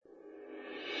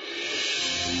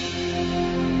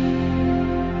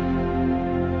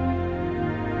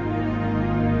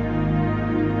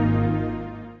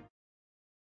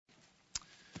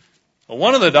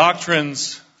One of the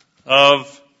doctrines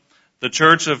of the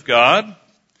Church of God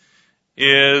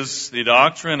is the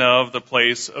doctrine of the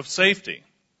place of safety.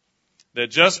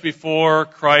 That just before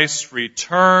Christ's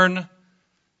return,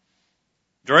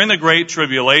 during the Great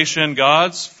Tribulation,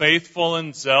 God's faithful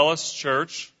and zealous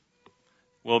church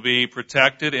will be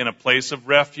protected in a place of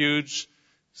refuge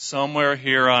somewhere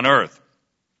here on earth.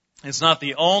 It's not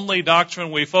the only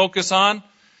doctrine we focus on.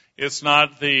 It's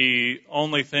not the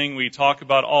only thing we talk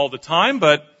about all the time,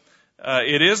 but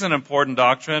it is an important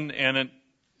doctrine, and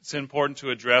it's important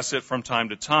to address it from time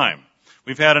to time.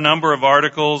 We've had a number of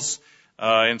articles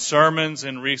and sermons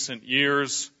in recent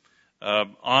years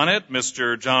on it.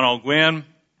 Mr. John O'Gwyn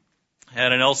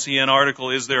had an LCN article,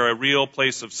 Is There a Real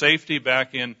Place of Safety?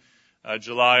 Back in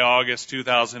July, August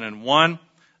 2001.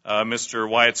 Mr.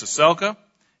 Wyatt Ciesielka,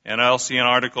 an LCN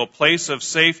article, Place of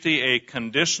Safety, a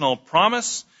Conditional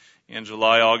Promise, in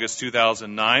July, August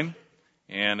 2009.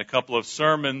 And a couple of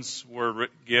sermons were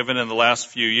given in the last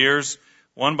few years.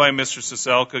 One by Mr.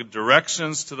 Ciesielka,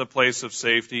 Directions to the Place of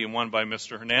Safety, and one by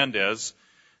Mr. Hernandez,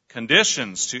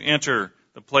 Conditions to Enter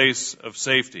the Place of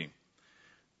Safety.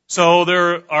 So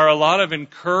there are a lot of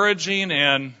encouraging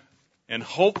and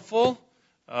hopeful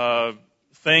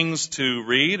things to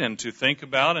read and to think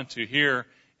about and to hear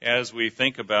as we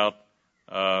think about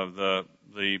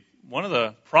one of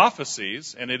the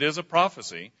prophecies, and it is a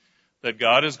prophecy, that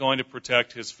God is going to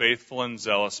protect His faithful and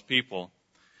zealous people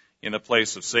in the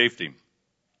place of safety.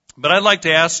 But I'd like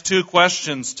to ask two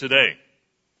questions today.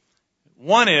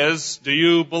 One is, do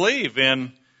you believe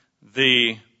in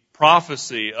the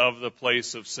prophecy of the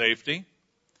place of safety?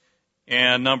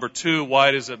 And number two, why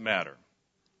does it matter?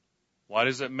 Why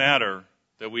does it matter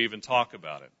that we even talk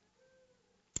about it?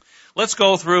 Let's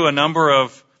go through a number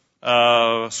of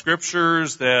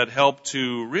scriptures that help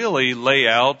to really lay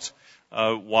out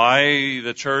why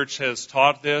the church has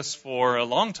taught this for a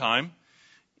long time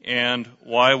and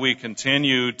why we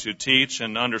continue to teach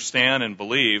and understand and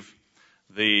believe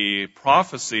the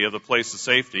prophecy of the place of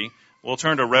safety. We'll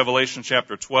turn to Revelation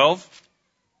chapter 12.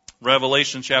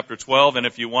 Revelation chapter 12, and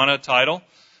if you want a title,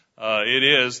 it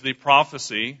is the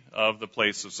prophecy of the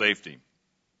place of safety.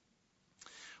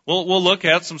 We'll look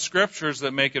at some scriptures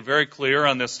that make it very clear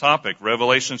on this topic.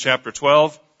 Revelation chapter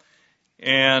 12,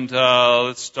 and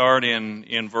let's start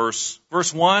in verse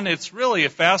 1. It's really a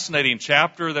fascinating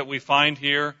chapter that we find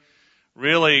here,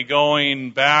 really going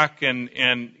back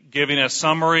and giving a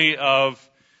summary of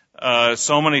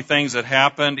so many things that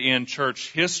happened in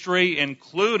church history,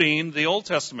 including the Old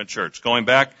Testament church, going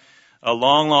back a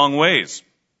long, long ways.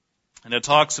 And it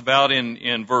talks about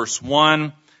in verse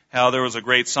 1, how there was a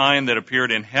great sign that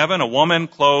appeared in heaven, a woman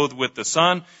clothed with the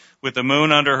sun, with the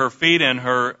moon under her feet, and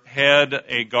her head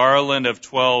a garland of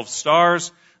 12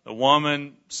 stars, the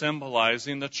woman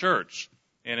symbolizing the church,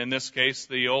 and in this case,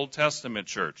 the Old Testament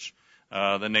church,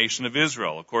 the nation of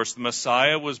Israel. Of course, the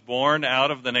Messiah was born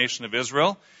out of the nation of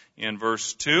Israel in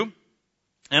verse 2.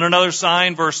 And another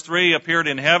sign, verse 3, appeared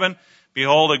in heaven.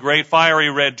 Behold, a great fiery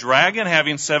red dragon,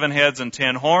 having 7 heads and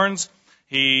 10 horns.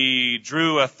 He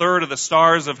drew a third of the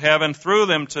stars of heaven, threw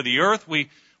them to the earth. We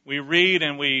read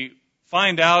and we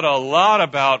find out a lot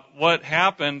about what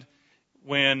happened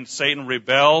when Satan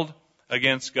rebelled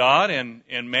against God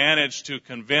and managed to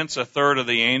convince a third of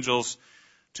the angels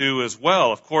to as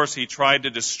well. Of course, he tried to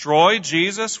destroy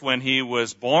Jesus when he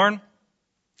was born,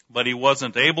 but he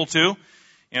wasn't able to.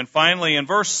 And finally, in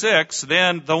verse 6,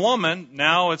 then the woman,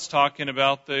 now it's talking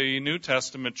about the New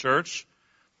Testament church,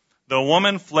 the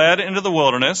woman fled into the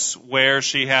wilderness where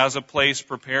she has a place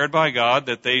prepared by God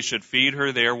that they should feed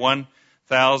her there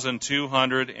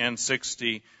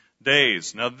 1,260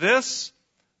 days. Now this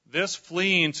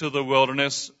fleeing to the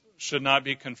wilderness should not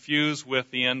be confused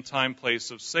with the end time place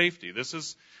of safety. This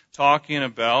is talking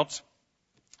about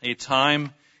a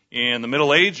time in the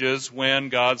Middle Ages when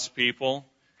God's people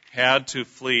had to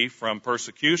flee from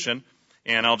persecution.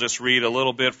 And I'll just read a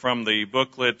little bit from the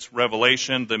booklet,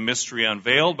 Revelation, The Mystery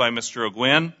Unveiled by Mr.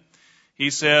 O'Gwyn. He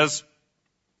says,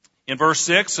 in verse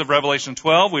 6 of Revelation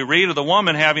 12, we read of the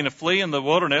woman having to flee in the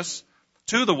wilderness,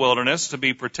 to the wilderness, to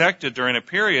be protected during a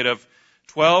period of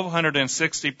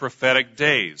 1,260 prophetic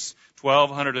days,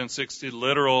 1,260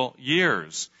 literal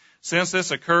years. Since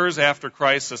this occurs after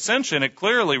Christ's ascension, it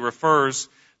clearly refers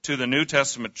to the New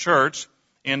Testament church.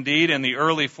 Indeed, in the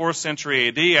early 4th century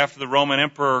AD, after the Roman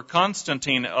Emperor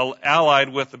Constantine allied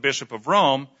with the Bishop of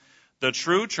Rome, the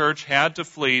true church had to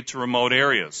flee to remote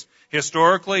areas.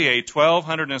 Historically, a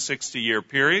 1,260-year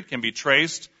period can be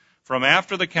traced from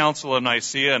after the Council of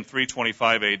Nicaea in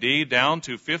 325 AD down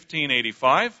to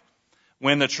 1585,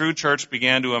 when the true church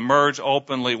began to emerge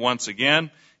openly once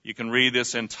again. You can read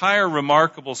this entire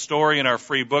remarkable story in our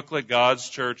free booklet, God's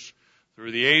Church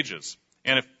Through the Ages.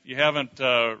 And if you haven't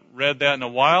read that in a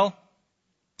while,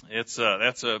 that's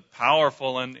a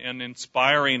powerful and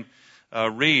inspiring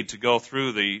read to go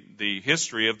through the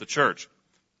history of the church.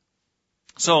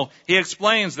 So he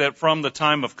explains that from the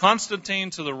time of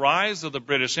Constantine to the rise of the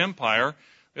British Empire,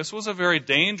 this was a very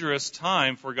dangerous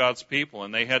time for God's people,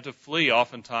 and they had to flee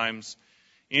oftentimes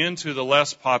into the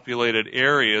less populated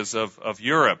areas of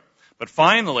Europe. But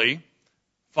finally,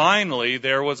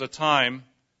 there was a time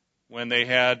when they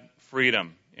had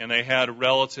freedom and they had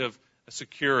relative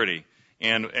security,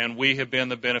 and we have been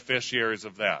the beneficiaries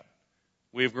of that.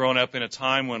 We've grown up in a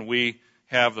time when we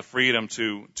have the freedom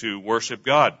to worship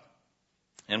God,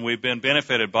 and we've been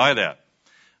benefited by that.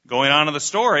 Going on to the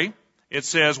story, it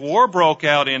says, war broke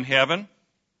out in heaven,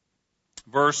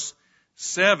 verse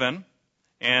 7,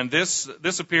 and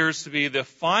this appears to be the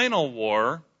final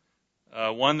war,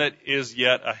 one that is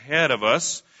yet ahead of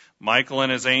us. Michael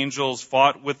and his angels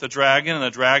fought with the dragon, and the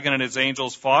dragon and his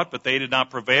angels fought, but they did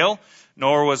not prevail,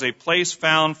 nor was a place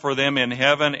found for them in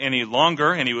heaven any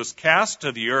longer, and he was cast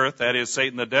to the earth, that is,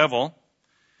 Satan the devil.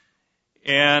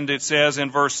 And it says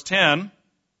in verse 10,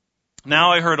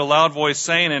 now I heard a loud voice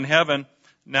saying in heaven,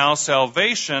 now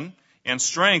salvation and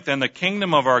strength and the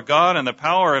kingdom of our God and the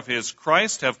power of his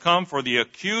Christ have come, for the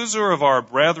accuser of our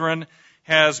brethren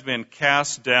has been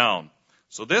cast down.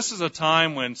 So this is a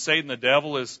time when Satan the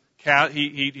devil is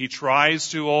he tries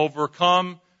to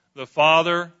overcome the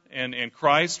Father and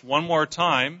Christ one more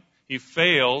time. He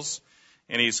fails,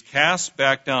 and he's cast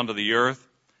back down to the earth,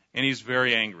 and he's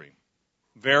very angry.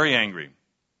 Very angry.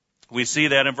 We see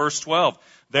that in verse 12.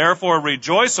 Therefore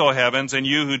rejoice, O heavens, and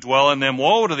you who dwell in them.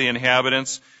 Woe to the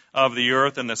inhabitants of the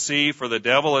earth and the sea, for the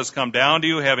devil has come down to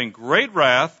you, having great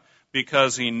wrath,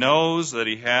 because he knows that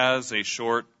he has a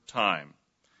short time.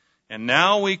 And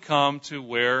now we come to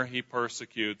where he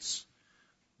persecutes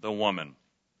the woman.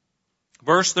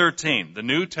 Verse 13, the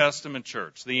New Testament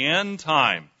church, the end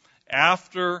time,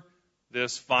 after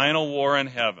this final war in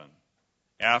heaven,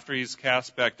 after he's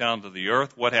cast back down to the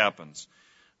earth, what happens?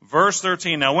 Verse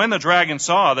 13, now when the dragon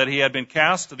saw that he had been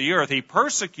cast to the earth, he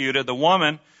persecuted the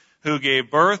woman who gave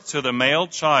birth to the male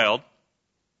child.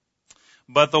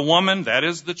 But the woman, that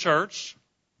is the church,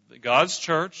 God's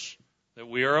church, that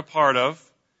we are a part of,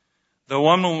 the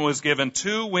woman was given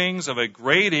 2 wings of a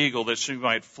great eagle, that she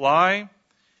might fly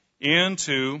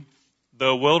into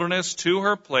the wilderness to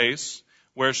her place,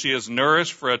 where she is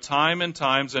nourished for a time and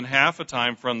times and half a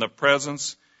time from the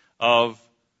presence of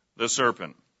the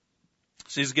serpent.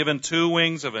 She's given 2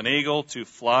 wings of an eagle to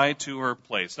fly to her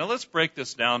place. Now let's break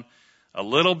this down a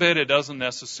little bit. It doesn't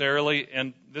necessarily,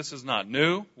 and this is not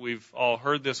new, we've all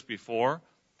heard this before,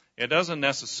 it doesn't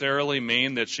necessarily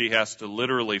mean that she has to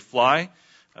literally fly.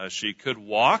 She could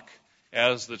walk,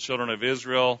 as the children of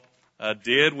Israel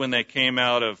did when they came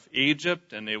out of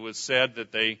Egypt, and it was said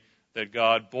that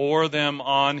God bore them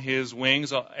on his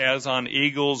wings as on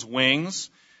eagle's wings.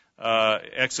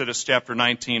 Exodus chapter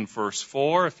 19, verse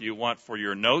 4, if you want for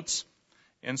your notes.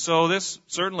 And so this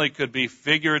certainly could be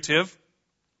figurative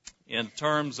in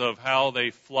terms of how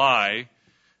they fly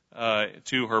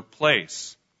to her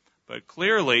place. But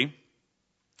clearly,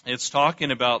 it's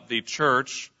talking about the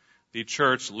church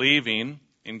leaving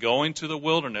and going to the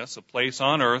wilderness, a place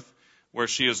on earth where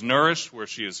she is nourished, where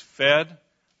she is fed,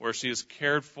 where she is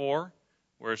cared for,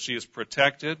 where she is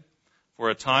protected for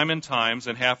a time and times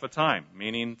and half a time,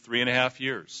 meaning 3.5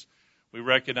 years. We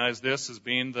recognize this as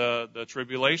being the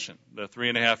tribulation, the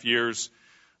 3.5 years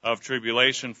of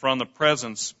tribulation from the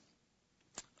presence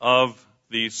of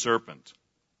the serpent.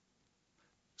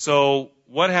 So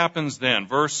what happens then?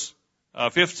 Verse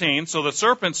 15, so the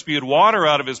serpent spewed water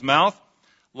out of his mouth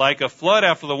like a flood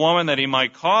after the woman, that he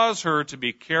might cause her to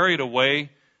be carried away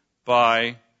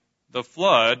by the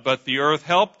flood. But the earth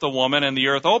helped the woman, and the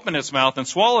earth opened its mouth and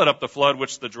swallowed up the flood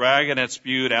which the dragon had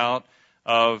spewed out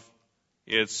of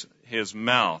his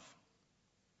mouth.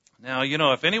 Now,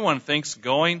 if anyone thinks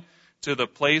going to the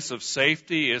place of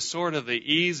safety is sort of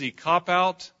the easy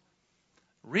cop-out,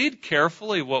 read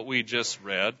carefully what we just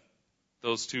read,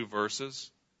 those 2 verses.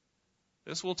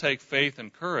 This will take faith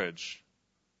and courage,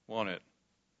 won't it?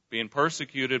 Being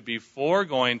persecuted before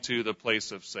going to the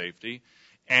place of safety,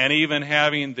 and even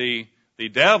having the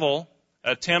devil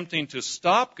attempting to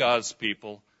stop God's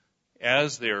people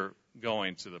as they're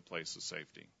going to the place of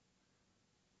safety.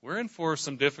 We're in for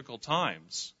some difficult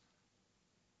times,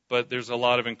 but there's a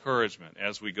lot of encouragement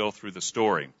as we go through the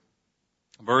story.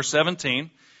 Verse 17,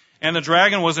 And the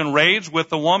dragon was enraged with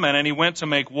the woman, and he went to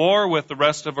make war with the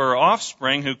rest of her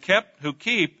offspring who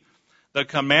keep the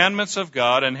commandments of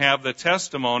God and have the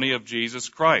testimony of Jesus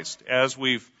Christ. As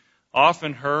we've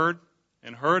often heard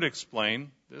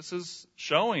explained, this is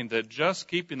showing that just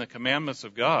keeping the commandments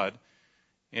of God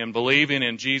and believing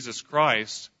in Jesus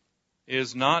Christ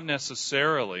is not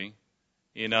necessarily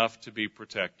enough to be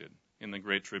protected in the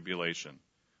Great Tribulation.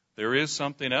 There is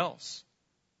something else.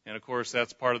 And of course,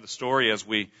 that's part of the story as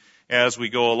we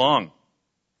go along.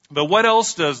 But what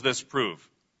else does this prove?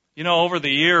 You know, over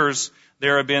the years,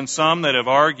 there have been some that have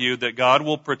argued that God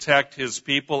will protect His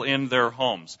people in their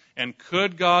homes. And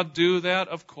could God do that?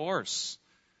 Of course.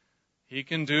 He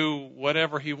can do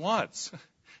whatever He wants.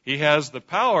 He has the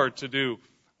power to do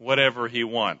whatever He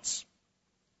wants.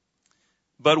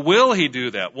 But will He do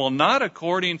that? Well, not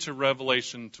according to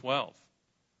Revelation 12.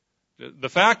 The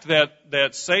fact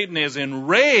that Satan is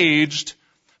enraged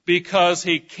because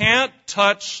he can't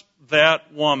touch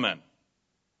that woman.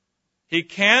 He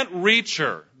can't reach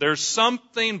her. There's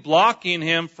something blocking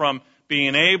him from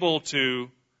being able to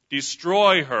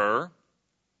destroy her.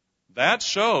 That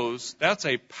shows, that's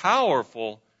a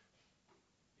powerful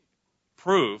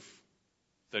proof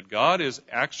that God is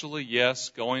actually, yes,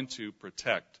 going to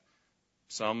protect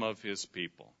some of His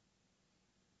people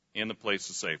in the place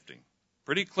of safety.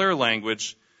 Pretty clear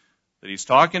language that He's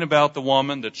talking about the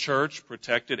woman, the church,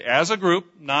 protected as a group,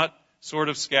 not sort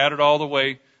of scattered all the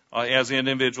way as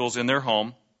individuals in their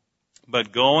home,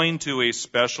 but going to a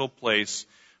special place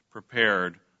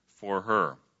prepared for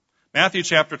her. Matthew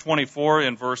chapter 24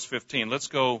 and verse 15. Let's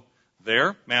go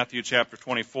there. Matthew chapter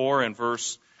 24 and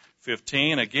verse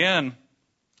 15. Again,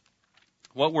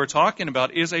 what we're talking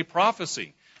about is a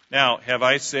prophecy. Now, have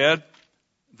I said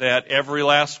that every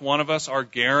last one of us are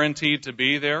guaranteed to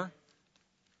be there?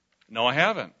 No, I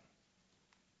haven't.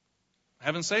 I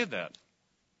haven't said that.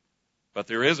 But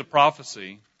there is a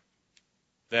prophecy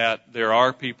that there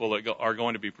are people that are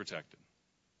going to be protected.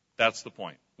 That's the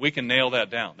point. We can nail that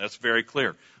down. That's very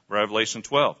clear. Revelation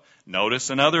 12. Notice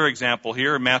another example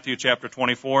here in Matthew chapter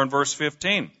 24 and verse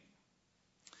 15.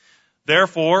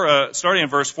 Therefore, starting in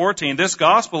verse 14, this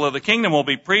gospel of the kingdom will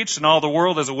be preached in all the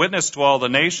world as a witness to all the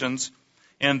nations,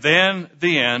 and then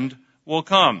the end will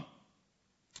come.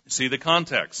 See the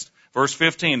context. Verse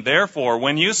 15, therefore,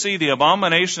 when you see the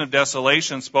abomination of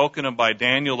desolation spoken of by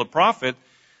Daniel the prophet,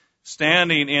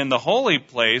 standing in the holy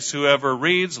place, whoever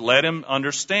reads, let him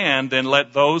understand, then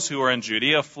let those who are in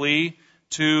Judea flee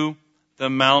to the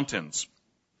mountains.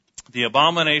 The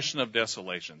abomination of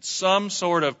desolation. Some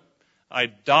sort of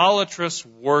idolatrous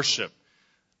worship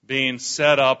being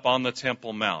set up on the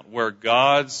Temple Mount, where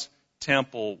God's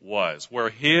temple was, where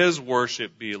His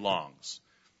worship belongs.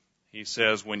 He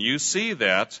says, when you see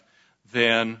that,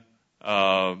 then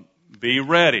be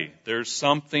ready. There's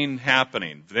something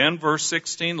happening. Then verse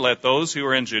 16, let those who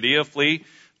are in Judea flee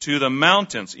to the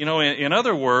mountains. You know, in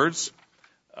other words,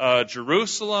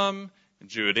 Jerusalem,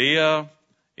 Judea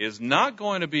is not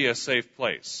going to be a safe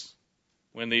place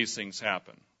when these things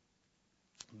happen.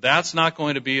 That's not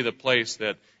going to be the place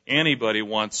that anybody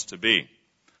wants to be.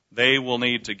 They will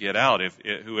need to get out if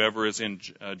whoever is in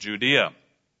Judea.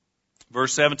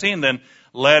 Verse 17, then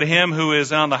let him who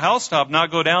is on the housetop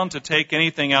not go down to take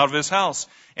anything out of his house,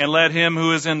 and let him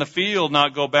who is in the field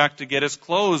not go back to get his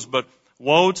clothes, but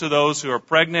woe to those who are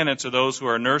pregnant and to those who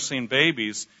are nursing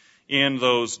babies in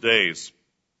those days.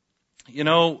 You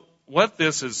know, what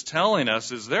this is telling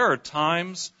us is there are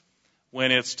times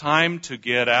when it's time to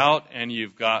get out and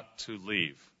you've got to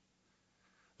leave.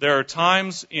 There are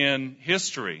times in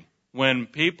history when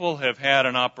people have had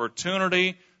an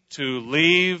opportunity to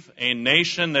leave a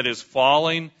nation that is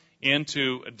falling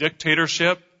into a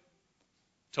dictatorship,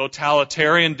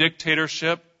 totalitarian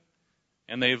dictatorship,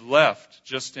 and they've left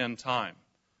just in time.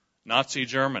 Nazi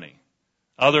Germany,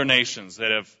 other nations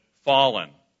that have fallen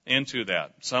into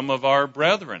that. Some of our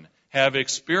brethren have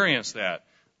experienced that,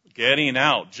 getting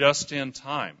out just in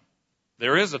time.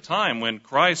 There is a time when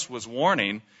Christ was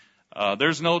warning,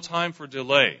 there's no time for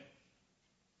delay,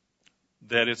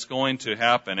 that it's going to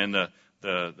happen, and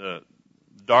the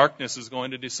darkness is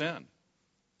going to descend.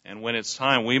 And when it's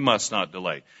time, we must not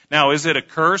delay. Now, is it a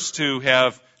curse to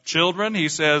have children? He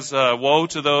says, woe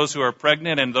to those who are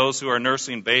pregnant and those who are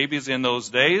nursing babies in those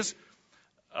days.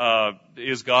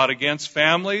 Is God against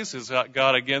families? Is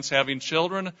God against having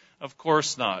children? Of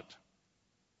course not.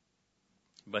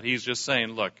 But he's just saying,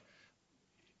 look,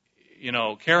 you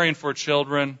know, caring for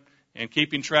children and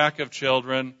keeping track of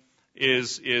children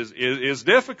is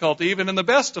difficult even in the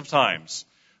best of times.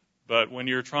 But when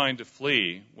you're trying to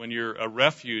flee, when you're a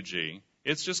refugee,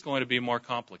 it's just going to be more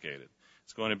complicated.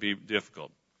 It's going to be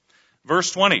difficult.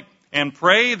 Verse 20, and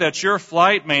pray that your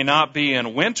flight may not be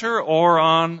in winter or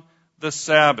on the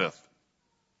Sabbath.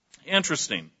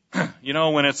 Interesting. You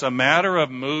know, when it's a matter of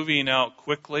moving out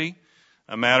quickly,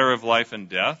 a matter of life and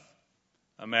death,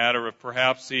 a matter of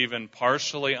perhaps even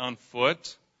partially on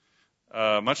foot,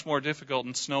 much more difficult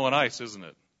in snow and ice, isn't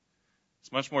it?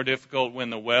 It's much more difficult when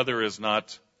the weather is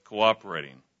not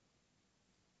cooperating.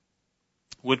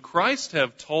 Would Christ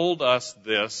have told us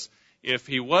this if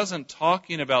he wasn't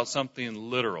talking about something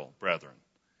literal, brethren?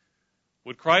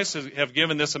 Would Christ have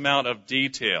given this amount of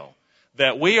detail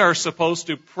that we are supposed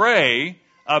to pray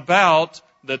about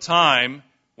the time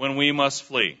when we must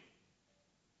flee?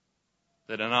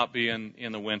 That it not be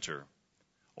in the winter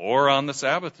or on the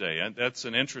Sabbath day. And that's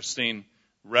an interesting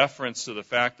reference to the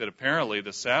fact that apparently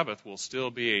the Sabbath will still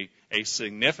be a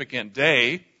significant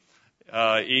day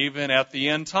even at the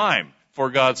end time for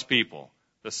God's people.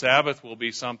 The Sabbath will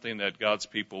be something that God's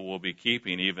people will be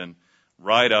keeping even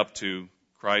right up to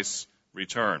Christ's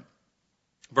return.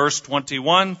 Verse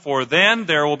 21, for then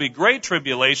there will be great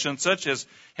tribulation, such as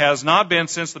has not been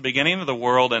since the beginning of the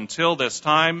world until this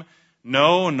time,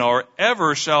 no, nor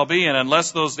ever shall be. And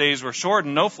unless those days were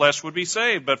shortened, no flesh would be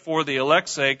saved. But for the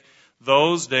elect's sake,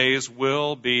 those days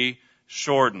will be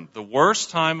shortened. The worst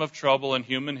time of trouble in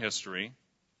human history,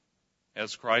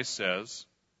 as Christ says,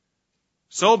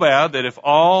 so bad that if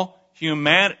all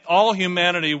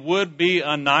humanity would be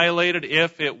annihilated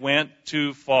if it went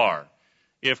too far,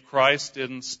 if Christ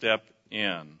didn't step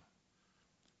in.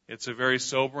 It's a very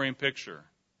sobering picture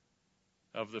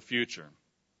of the future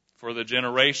for the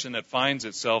generation that finds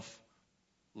itself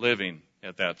living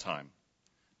at that time.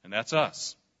 And that's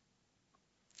us.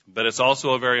 But it's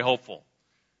also a very hopeful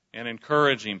and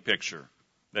encouraging picture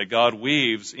that God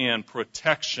weaves in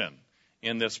protection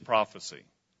in this prophecy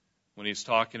when he's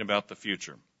talking about the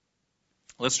future.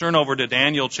 Let's turn over to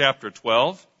Daniel chapter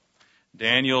 12.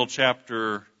 Daniel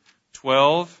chapter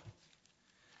 12.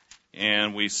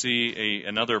 And we see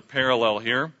another parallel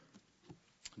here.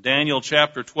 Daniel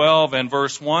chapter 12 and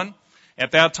verse 1.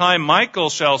 At that time Michael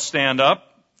shall stand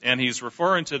up, and he's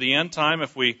referring to the end time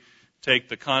if we take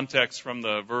the context from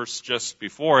the verse just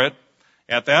before it.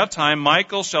 At that time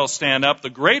Michael shall stand up, the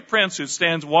great prince who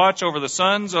stands watch over the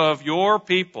sons of your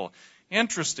people.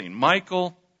 Interesting.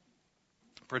 Michael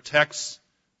protects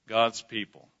God's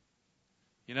people.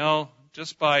 You know,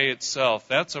 just by itself,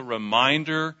 that's a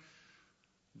reminder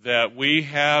that we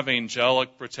have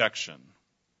angelic protection.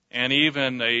 And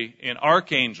even an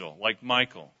archangel like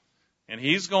Michael. And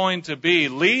he's going to be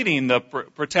leading the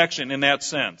protection in that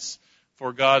sense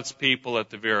for God's people at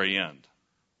the very end.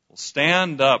 Will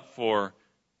stand up for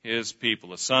his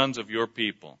people, the sons of your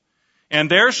people. And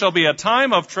there shall be a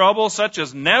time of trouble such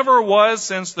as never was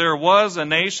since there was a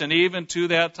nation even to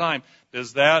that time.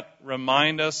 Does that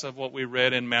remind us of what we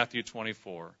read in Matthew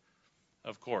 24?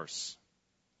 Of course.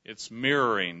 It's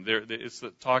mirroring. It's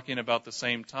talking about the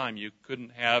same time. You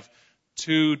couldn't have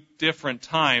two different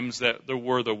times that there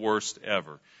were the worst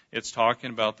ever. It's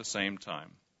talking about the same time.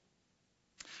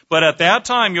 But at that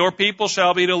time your people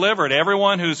shall be delivered,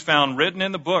 everyone who's found written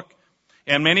in the book.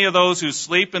 And many of those who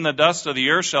sleep in the dust of the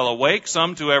earth shall awake,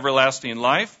 some to everlasting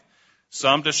life,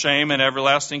 some to shame and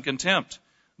everlasting contempt.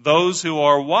 Those who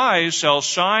are wise shall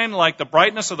shine like the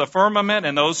brightness of the firmament,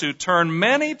 and those who turn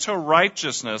many to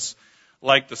righteousness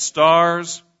like the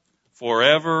stars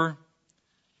forever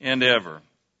and ever.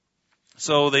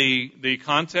 So the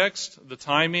context, the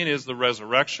timing is the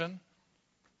resurrection,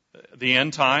 the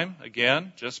end time,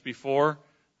 again, just before,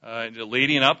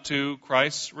 leading up to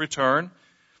Christ's return.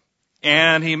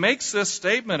 And he makes this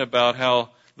statement about how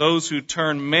those who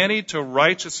turn many to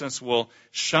righteousness will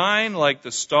shine like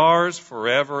the stars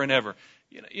forever and ever.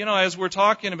 You know, as we're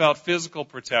talking about physical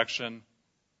protection,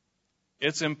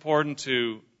 it's important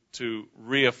to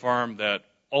reaffirm that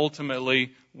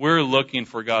ultimately we're looking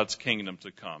for God's kingdom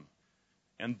to come.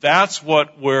 And that's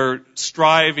what we're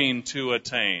striving to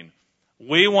attain.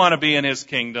 We want to be in his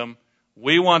kingdom.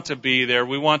 We want to be there.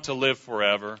 We want to live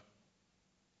forever.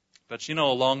 But you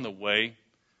know, along the way,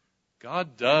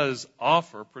 God does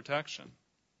offer protection.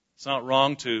 It's not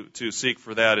wrong to seek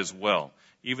for that as well,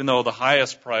 even though the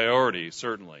highest priority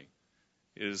certainly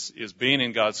is being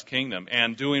in God's kingdom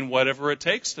and doing whatever it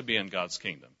takes to be in God's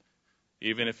kingdom,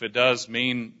 even if it does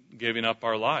mean giving up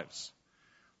our lives.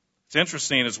 It's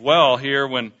interesting as well here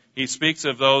when he speaks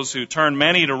of those who turn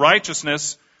many to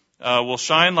righteousness will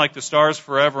shine like the stars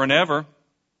forever and ever.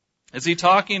 Is he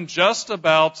talking just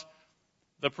about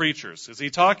the preachers? Is he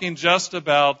talking just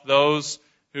about those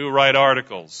who write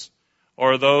articles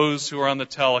or those who are on the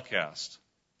telecast?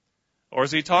 Or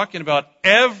is he talking about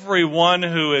everyone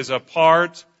who is a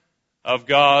part of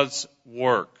God's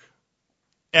work?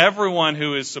 everyone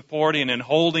who is supporting and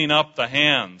holding up the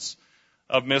hands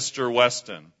of Mr.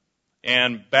 Weston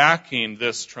and backing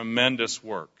this tremendous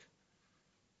work.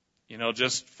 You know,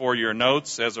 just for your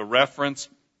notes as a reference,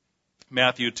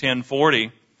 Matthew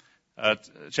 10:40,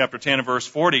 chapter 10 and verse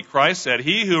 40, Christ said,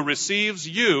 "He who receives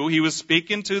you," he was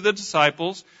speaking to the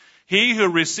disciples, "he who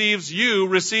receives you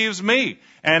receives me,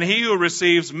 and he who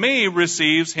receives me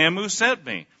receives him who sent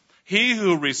me. He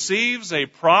who receives a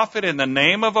prophet in the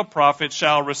name of a prophet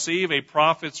shall receive a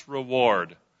prophet's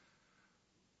reward."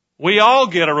 We all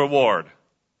get a reward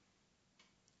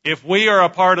if we are a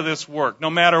part of this work, no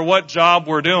matter what job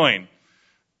we're doing,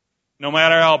 no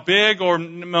matter how big or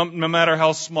no matter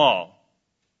how small.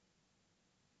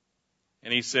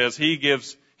 And he says, he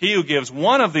who gives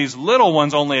one of these little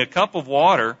ones only a cup of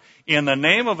water in the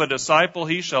name of a disciple,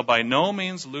 he shall by no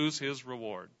means lose his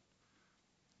reward.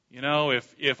 You know,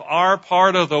 if our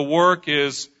part of the work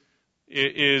is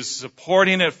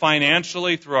supporting it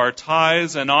financially through our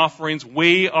tithes and offerings,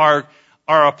 we are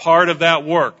a part of that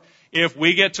work. If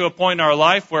we get to a point in our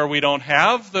life where we don't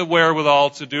have the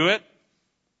wherewithal to do it,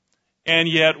 and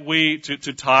yet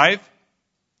to tithe,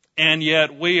 and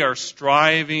yet we are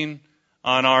striving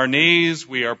on our knees,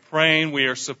 we are praying, we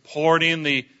are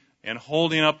supporting and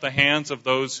holding up the hands of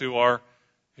those who are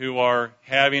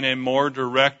having a more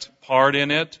direct part in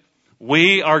it,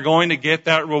 we are going to get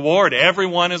that reward.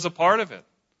 Everyone is a part of it.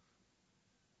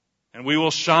 And we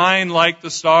will shine like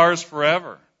the stars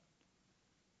forever.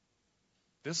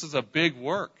 This is a big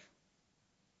work.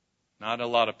 Not a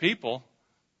lot of people,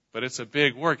 but it's a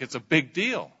big work. It's a big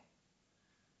deal.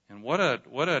 And what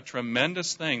a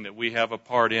tremendous thing that we have a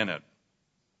part in it.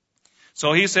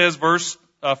 So he says, verse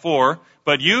 4,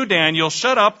 "But you, Daniel,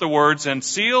 shut up the words and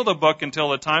seal the book until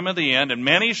the time of the end, and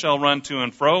many shall run to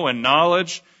and fro, and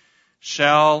knowledge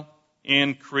shall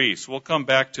increase." We'll come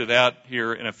back to that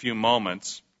here in a few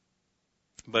moments.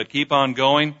 But keep on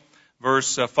going.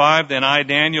 Verse 5, "Then I,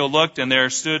 Daniel, looked, and there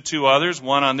stood two others,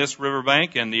 one on this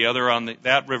riverbank and the other on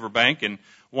that riverbank. And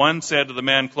one said to the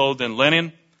man clothed in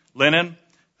linen,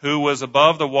 who was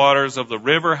above the waters of the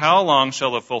river, 'How long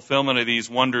shall the fulfillment of these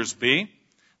wonders be?'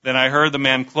 Then I heard the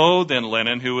man clothed in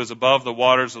linen, who was above the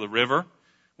waters of the river,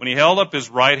 when he held up his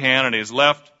right hand and his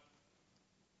left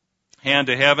hand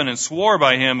to heaven, and swore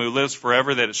by him who lives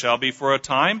forever that it shall be for a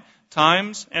time,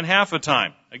 times, and half a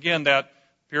time." Again, that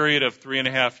period of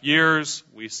 3.5 years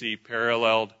we see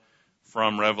paralleled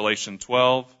from Revelation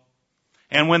 12.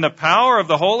 "And when the power of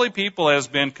the holy people has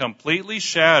been completely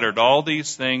shattered, all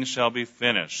these things shall be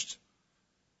finished.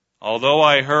 Although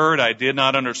I heard, I did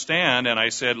not understand, and I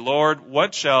said, 'Lord,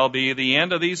 what shall be the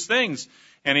end of these things?'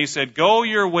 And he said, 'Go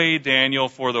your way, Daniel,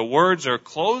 for the words are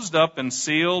closed up and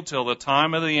sealed till the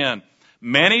time of the end.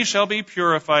 Many shall be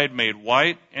purified, made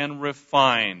white, and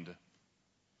refined.'"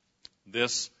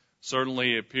 This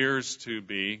certainly appears to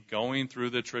be going through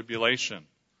the tribulation,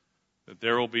 that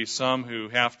there will be some who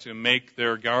have to make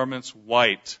their garments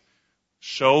white,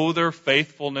 show their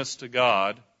faithfulness to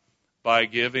God by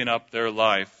giving up their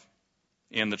life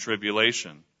in the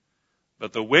tribulation.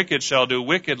 "But the wicked shall do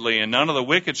wickedly, and none of the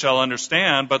wicked shall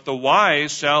understand, but the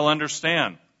wise shall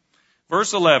understand."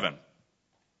 Verse 11,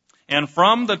 "And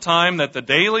from the time that the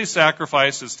daily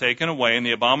sacrifice is taken away and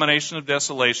the abomination of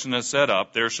desolation is set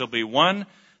up, there shall be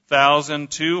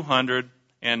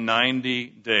 1,290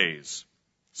 days.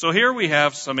 So here we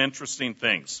have some interesting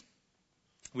things.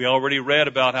 We already read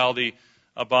about how the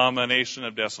abomination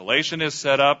of desolation is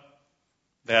set up,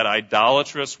 that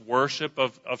idolatrous worship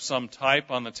of some type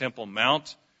on the Temple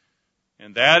Mount,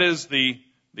 and that is the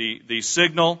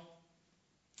signal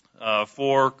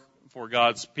for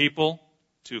God's people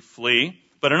to flee.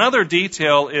 But another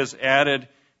detail is added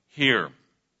here.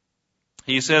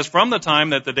 He says, "From the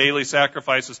time that the daily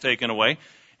sacrifice is taken away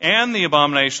and the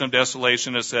abomination of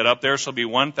desolation is set up, there shall be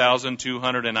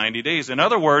 1,290 days." In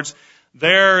other words,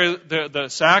 the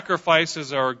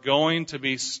sacrifices are going to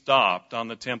be stopped on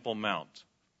the Temple Mount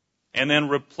and then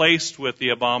replaced with the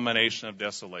abomination of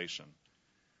desolation.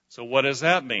 So what does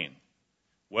that mean?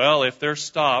 Well, if they're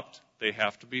stopped, they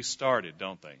have to be started,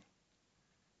 don't they?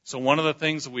 So one of the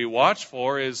things that we watch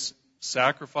for is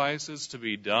sacrifices to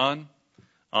be done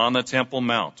on the Temple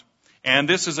Mount. And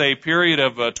this is a period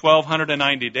of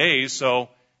 1,290 days, so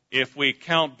if we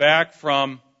count back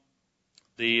from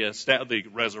the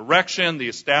resurrection, the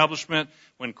establishment,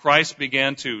 when Christ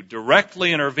began to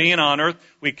directly intervene on earth,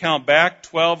 we count back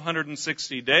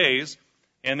 1,260 days,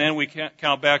 and then we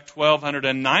count back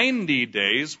 1,290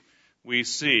 days, we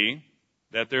see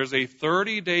that there's a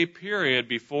 30-day period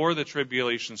before the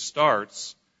tribulation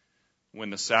starts when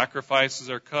the sacrifices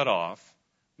are cut off,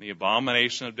 and the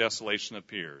abomination of desolation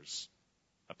appears.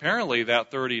 Apparently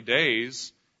that 30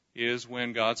 days is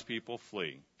when God's people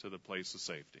flee to the place of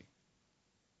safety,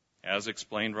 as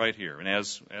explained right here, and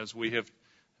as we have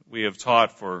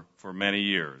taught for many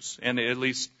years, and at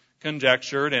least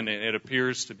conjectured, and it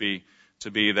appears to be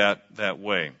that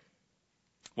way.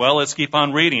 Well, let's keep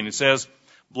on reading. It says,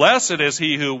 "Blessed is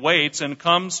he who waits and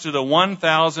comes to the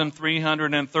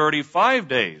 1,335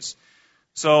 days."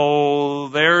 So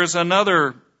there's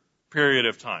another period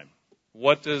of time.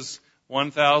 What does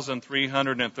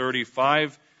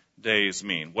 1,335 days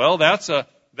mean? Well, that's a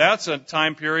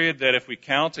time period that if we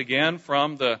count again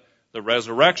from the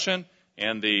resurrection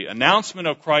and the announcement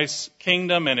of Christ's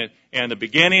kingdom and the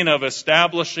beginning of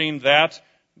establishing that,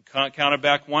 counted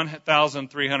back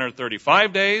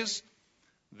 1,335 days,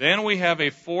 then we have a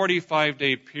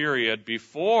 45-day period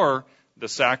before the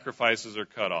sacrifices are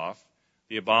cut off,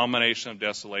 the abomination of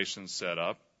desolation set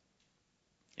up,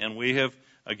 and we have,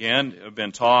 again,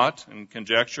 been taught and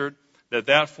conjectured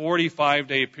that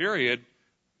 45-day period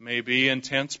may be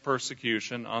intense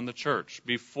persecution on the church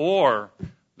before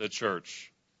the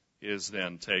church is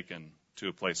then taken to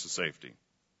a place of safety.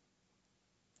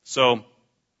 So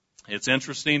it's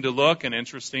interesting to look and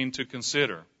interesting to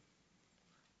consider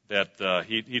that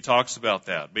he talks about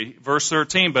that. Verse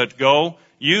 13, "But go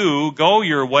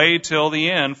your way till the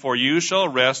end, for you shall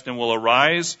rest and will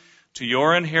arise to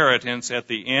your inheritance at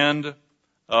the end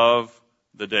of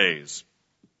the days."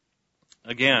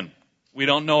 Again, we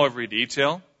don't know every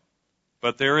detail,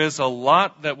 but there is a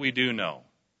lot that we do know,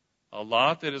 a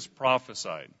lot that is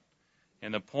prophesied.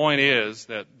 And the point is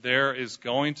that there is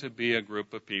going to be a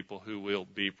group of people who will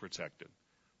be protected.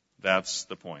 That's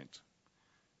the point.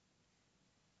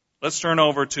 Let's turn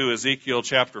over to Ezekiel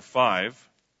chapter 5.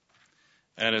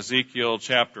 And Ezekiel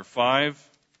chapter 5,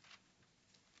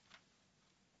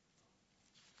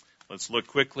 let's look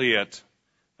quickly at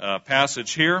a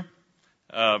passage here.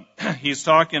 He's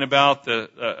talking about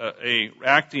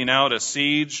acting out a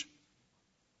siege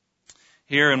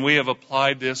here, and we have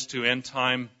applied this to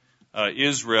end-time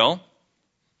Israel.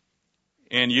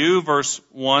 And you, verse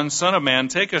 1, "Son of man,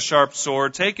 take a sharp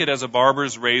sword, take it as a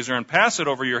barber's razor, and pass it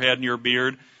over your head and your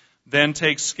beard. Then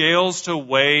take scales to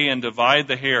weigh and divide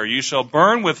the hair. You shall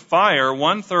burn with fire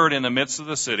 1/3 in the midst of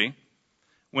the city.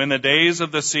 When the days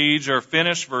of the siege are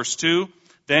finished," verse 2,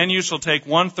 "then you shall take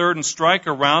 1/3 and strike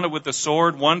around it with the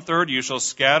sword. 1/3 you shall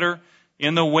scatter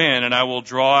in the wind, and I will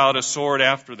draw out a sword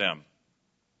after them."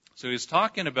 So he's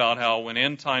talking about how when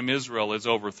end-time Israel is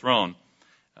overthrown,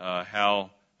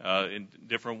 in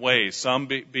different ways, some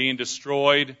being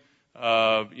destroyed,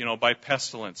 by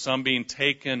pestilence, some being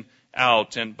taken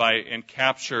out and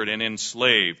captured and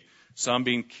enslaved, some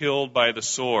being killed by the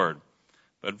sword.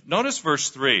 But notice verse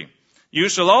 3. "You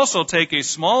shall also take a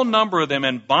small number of them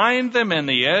and bind them in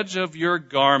the edge of your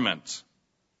garment."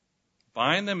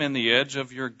 Bind them in the edge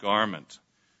of your garment.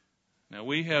 Now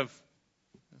we have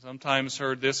sometimes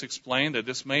heard this explained that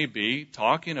this may be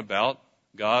talking about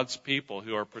God's people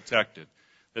who are protected,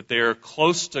 that they are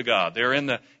close to God. They're in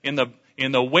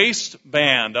the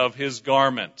waistband of His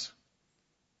garment.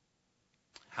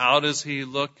 How does He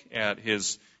look at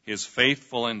His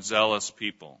faithful and zealous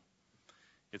people?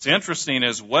 It's interesting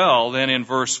as well, then in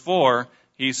verse 4,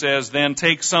 he says, "Then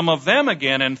take some of them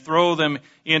again and throw them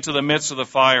into the midst of the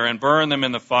fire and burn them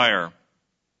in the fire."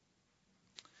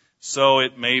 So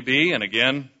it may be, and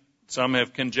again, some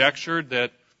have conjectured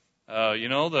that,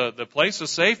 the place of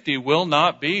safety will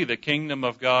not be the kingdom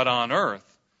of God on earth.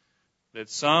 That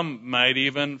some might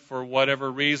even, for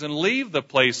whatever reason, leave the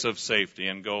place of safety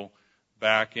and go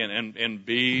back and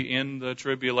be in the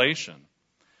tribulation.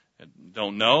 I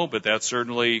don't know, but that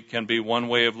certainly can be one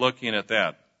way of looking at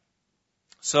that.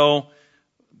 So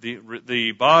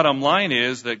the bottom line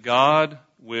is that God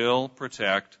will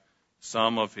protect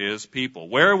some of His people.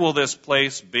 Where will this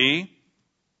place be?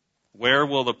 Where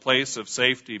will the place of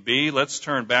safety be? Let's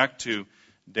turn back to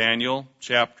Daniel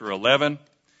chapter 11.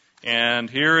 And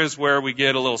here is where we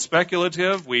get a little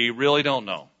speculative. We really don't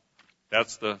know.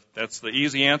 That's the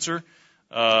easy answer.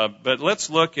 But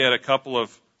let's look at a couple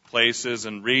of places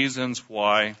and reasons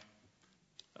why,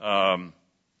 as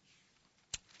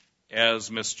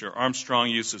Mr. Armstrong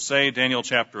used to say, Daniel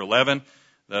chapter 11,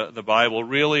 the Bible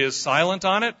really is silent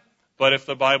on it, but if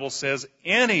the Bible says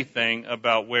anything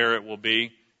about where it will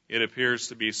be, it appears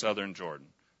to be southern Jordan.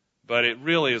 But it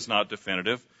really is not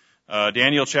definitive.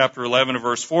 Daniel chapter 11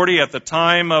 verse 40, "At the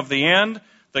time of the end,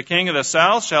 the king of the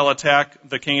south shall attack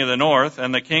the king of the north,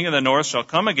 and the king of the north shall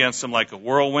come against him like a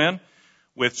whirlwind,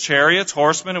 with chariots,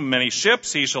 horsemen, and many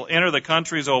ships. He shall enter the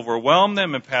countries, overwhelm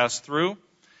them, and pass through.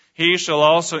 He shall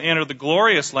also enter the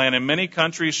glorious land, and many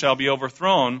countries shall be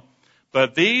overthrown.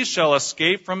 but these shall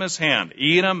escape from his hand,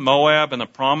 Edom, Moab, and the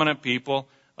prominent people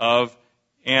of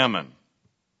Ammon.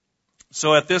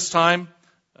 So at this time,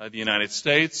 the United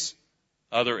States,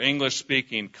 other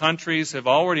English-speaking countries have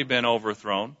already been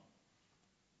overthrown.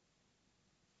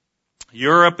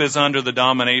 Europe is under the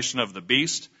domination of the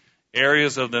beast.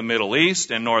 Areas of the Middle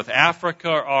East and North Africa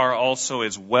are also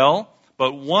as well.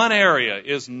 But one area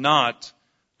is not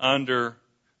under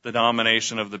the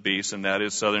domination of the beast, and that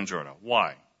is southern Jordan.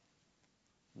 Why?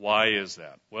 Why is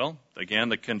that? Well, again,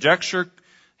 the conjecture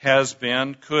has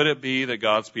been, could it be that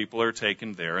God's people are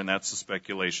taken there? And that's the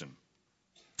speculation.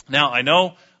 Now, I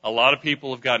know a lot of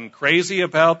people have gotten crazy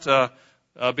about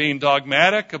being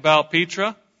dogmatic about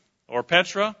Petra or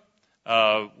Petra.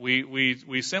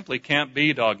 We simply can't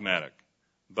be dogmatic.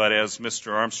 But as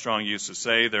Mr. Armstrong used to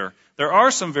say, there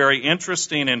are some very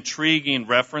interesting, intriguing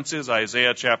references.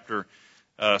 Isaiah chapter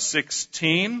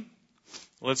 16.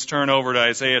 Let's turn over to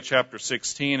Isaiah chapter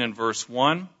 16 and verse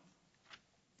 1.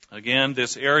 Again,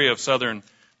 this area of southern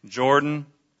Jordan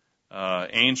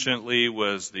anciently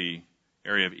was the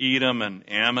area of Edom and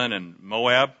Ammon and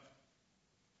Moab.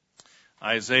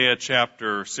 Isaiah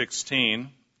chapter 16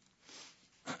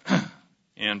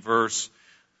 and verse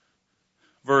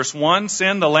 1,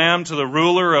 send the lamb to the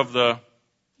ruler of the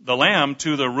lamb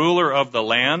to the ruler of the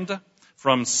land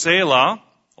from Selah,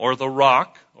 or the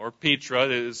rock, or Petra,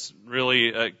 is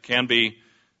really can be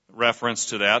reference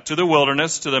to that, to the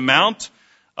wilderness, to the mount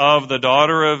of the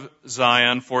daughter of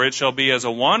Zion, for it shall be as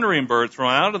a wandering bird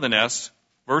thrown out of the nest.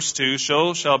 Verse 2,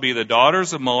 so shall be the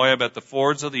daughters of Moab at the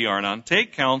fords of the Arnon.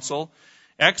 Take counsel,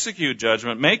 execute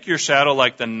judgment, make your shadow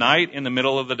like the night in the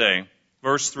middle of the day.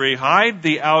 Verse 3, hide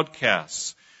the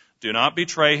outcasts. Do not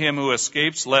betray him who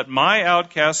escapes. Let my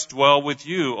outcasts dwell with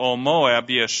you, O Moab.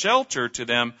 Be a shelter to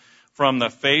them from the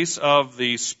face of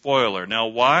the spoiler. Now,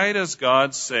 why does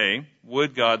God say,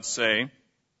 would God say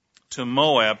to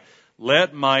Moab,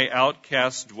 let my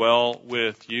outcasts dwell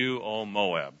with you, O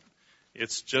Moab?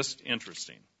 It's just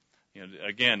interesting.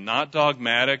 Again, not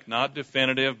dogmatic, not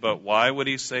definitive, but why would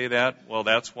he say that? Well,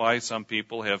 that's why some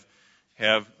people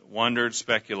have wondered,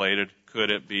 speculated,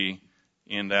 could it be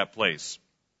in that place?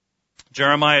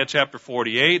 Jeremiah chapter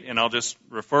 48, and I'll just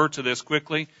refer to this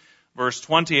quickly. Verse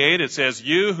 28, it says,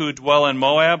 you who dwell in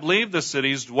Moab, leave the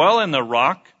cities, dwell in the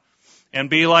rock, and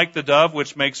be like the dove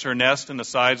which makes her nest in the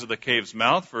sides of the cave's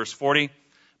mouth. Verse 40,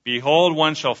 behold,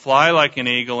 one shall fly like an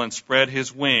eagle and spread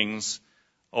his wings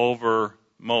over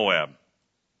Moab.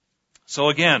 So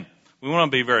again, we want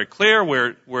to be very clear.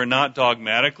 We're not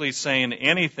dogmatically saying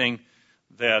anything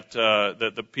that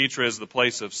the Petra is the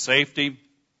place of safety.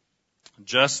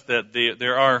 Just that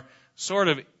there are sort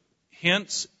of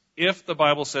hints, if the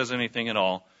Bible says anything at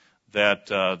all, that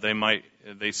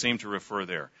they seem to refer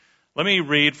there. Let me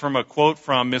read from a quote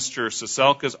from Mr.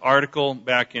 Siselka's article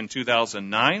back in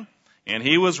 2009, and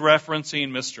he was referencing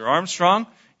Mr. Armstrong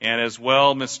and as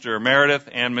well Mr. Meredith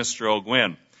and Mr.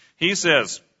 O'Gwyn. He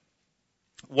says,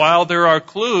 while there are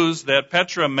clues that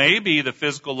Petra may be the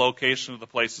physical location of the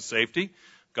place of safety,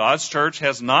 God's church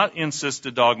has not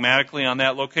insisted dogmatically on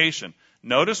that location.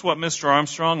 Notice what Mr.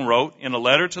 Armstrong wrote in a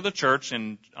letter to the church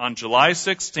on July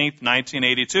 16,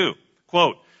 1982.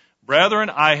 Quote,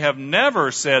 brethren, I have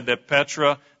never said that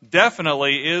Petra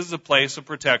definitely is the place of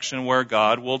protection where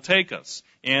God will take us.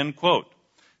 End quote.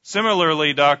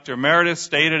 Similarly, Dr. Meredith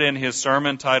stated in his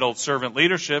sermon titled Servant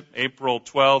Leadership, April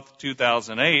 12,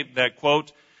 2008, that,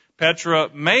 quote, Petra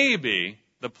may be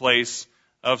the place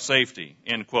of safety,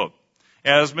 end quote.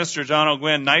 As Mr. John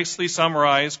O'Gwyn nicely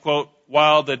summarized, quote,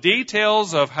 while the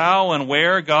details of how and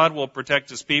where God will protect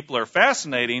his people are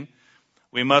fascinating,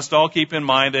 we must all keep in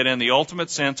mind that in the ultimate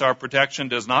sense, our protection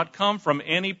does not come from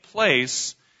any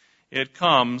place. It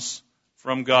comes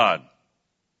from God.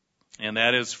 And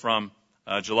that is from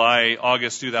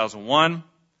August 2001.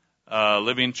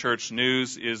 Living Church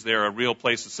News, is there a real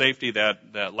place of safety?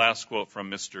 That last quote from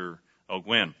Mr.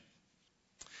 O'Gwyn.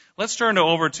 Let's turn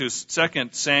over to 2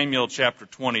 Samuel chapter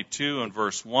 22 and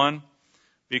verse 1,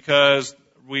 because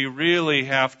we really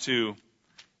have to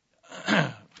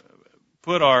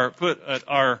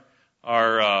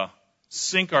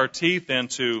sink our teeth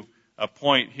into a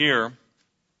point here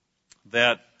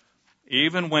that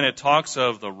even when it talks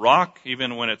of the rock,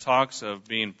 even when it talks of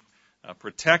being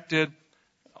protected,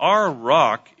 our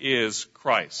rock is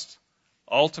Christ.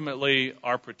 Ultimately,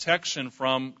 our protection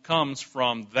comes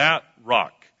from that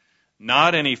rock,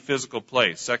 not any physical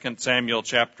place. 2 Samuel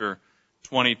chapter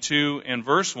 22 and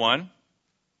verse 1.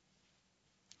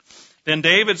 Then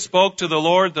David spoke to the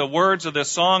Lord the words of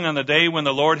this song on the day when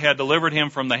the Lord had delivered him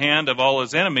from the hand of all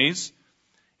his enemies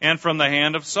and from the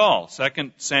hand of Saul.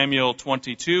 2 Samuel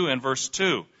 22 and verse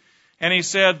 2. And he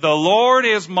said, "The Lord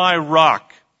is my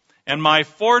rock and my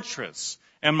fortress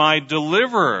and my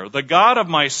deliverer, the God of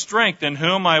my strength, in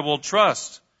whom I will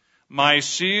trust, my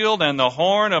shield and the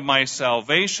horn of my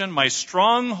salvation, my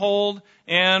stronghold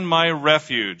and my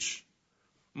refuge.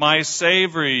 My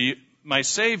Savior,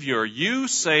 you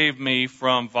save me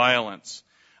from violence.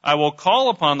 I will call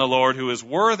upon the Lord who is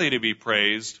worthy to be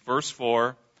praised." Verse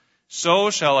 4, "So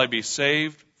shall I be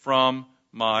saved from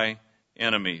my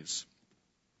enemies."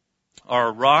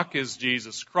 Our rock is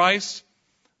Jesus Christ.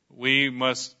 We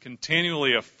must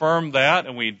continually affirm that,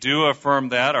 and we do affirm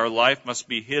that. Our life must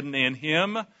be hidden in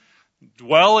Him,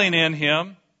 dwelling in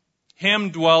Him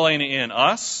dwelling in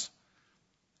us,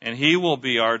 and He will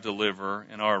be our deliverer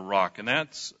and our rock. And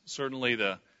that's certainly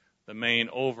the main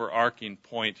overarching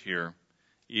point here,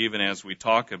 even as we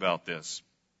talk about this.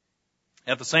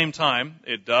 At the same time,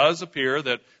 it does appear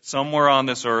that somewhere on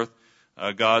this earth,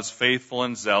 God's faithful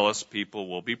and zealous people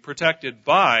will be protected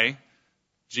by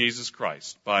Jesus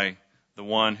Christ, by the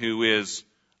one who is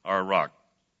our rock.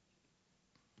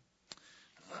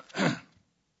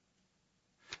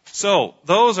 So,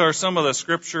 those are some of the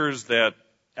scriptures that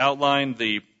outline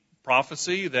the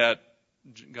prophecy that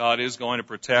God is going to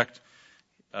protect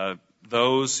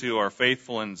those who are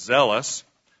faithful and zealous.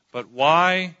 But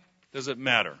why does it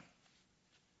matter?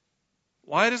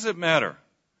 Why does it matter?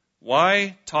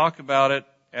 Why talk about it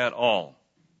at all?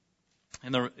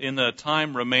 In the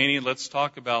time remaining, let's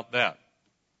talk about that.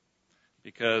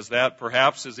 Because that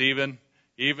perhaps is even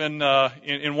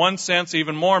in one sense,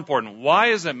 even more important. Why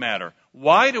does it matter?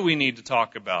 Why do we need to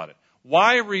talk about it?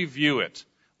 Why review it?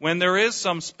 When there is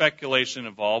some speculation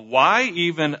involved, why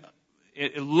even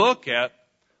look at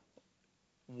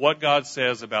what God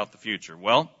says about the future?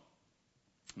 Well,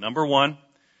 number one,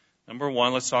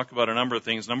 let's talk about a number of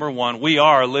things. Number one, we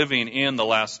are living in the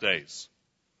last days.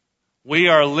 We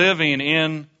are living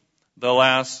in the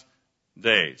last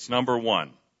days. Number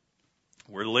one,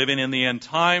 we're living in the end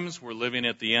times. We're living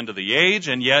at the end of the age,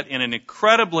 and yet in an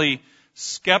incredibly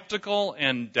skeptical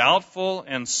and doubtful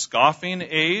and scoffing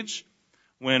age,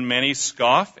 when many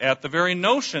scoff at the very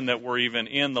notion that we're even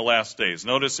in the last days.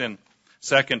 Notice in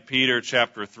 2 Peter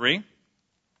chapter 3.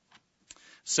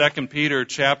 2 Peter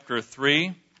chapter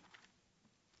 3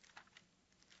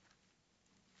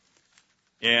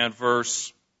 and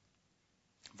verse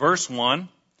 1.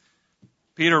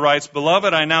 Peter writes,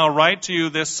 "Beloved, I now write to you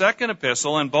this second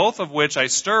epistle, in both of which I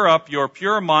stir up your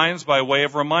pure minds by way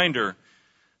of reminder,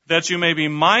 that you may be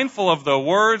mindful of the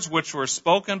words which were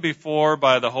spoken before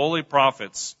by the holy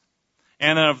prophets,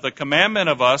 and of the commandment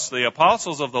of us, the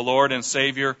apostles of the Lord and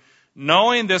Savior,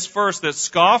 knowing this first, that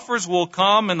scoffers will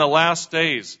come in the last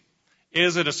days."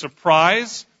 Is it a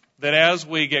surprise that as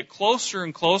we get closer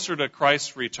and closer to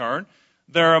Christ's return,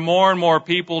 there are more and more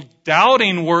people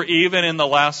doubting we're even in the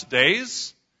last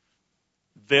days?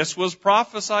 This was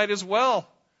prophesied as well.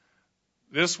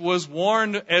 This was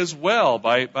warned as well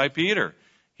by Peter.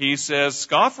 He says,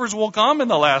 scoffers will come in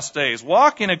the last days,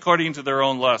 walking according to their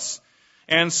own lusts,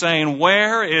 and saying,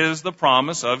 "Where is the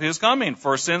promise of His coming?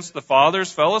 For since the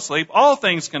fathers fell asleep, all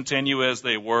things continue as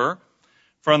they were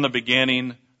from the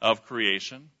beginning of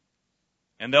creation."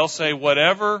 And they'll say,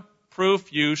 whatever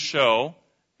proof you show,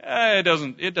 it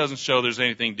doesn't show there's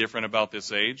anything different about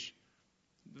this age.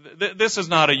 This is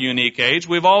not a unique age.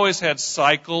 We've always had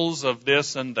cycles of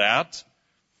this and that.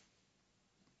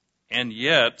 And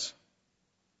yet,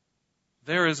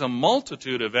 there is a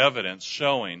multitude of evidence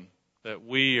showing that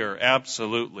we are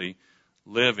absolutely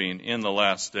living in the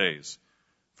last days.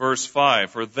 Verse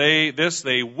 5, "For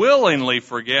they willingly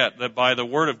forget that by the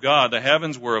word of God the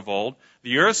heavens were of old,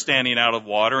 the earth standing out of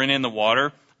water and in the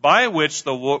water, by which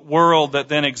the world that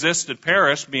then existed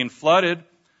perished, being flooded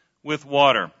with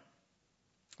water.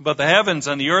 But the heavens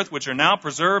and the earth, which are now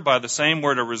preserved by the same,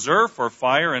 were to reserve for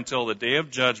fire until the day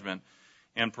of judgment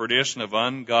and perdition of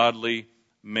ungodly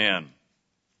men."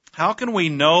 How can we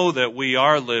know that we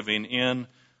are living in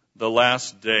the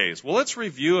last days? Well, let's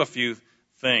review a few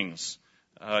things.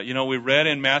 We read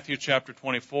in Matthew chapter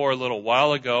 24 a little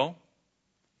while ago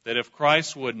that if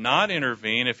Christ would not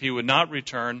intervene, if He would not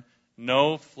return,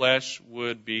 no flesh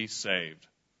would be saved.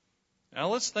 Now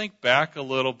let's think back a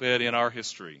little bit in our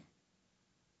history.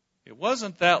 It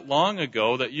wasn't that long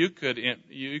ago that you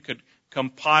could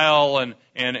compile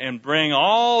and bring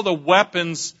all the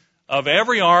weapons of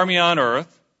every army on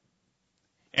earth,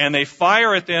 and they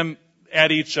fire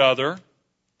at each other,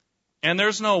 and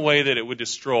there's no way that it would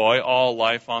destroy all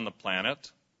life on the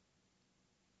planet.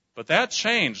 But that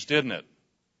changed, didn't it?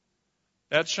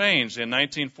 That changed in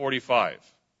 1945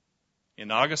 in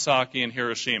Nagasaki and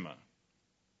Hiroshima.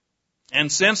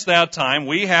 And since that time,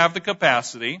 we have the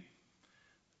capacity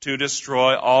to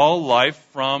destroy all life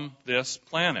from this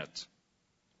planet.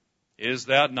 Is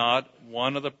that not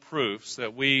one of the proofs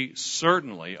that we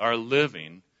certainly are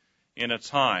living in a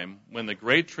time when the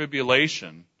Great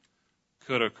Tribulation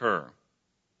could occur?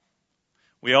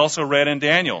 We also read in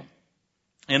Daniel,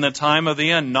 in the time of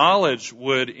the end, knowledge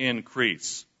would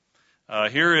increase.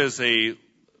 Here is a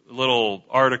little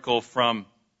article from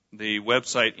the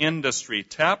website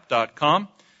industrytap.com,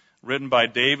 written by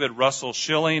David Russell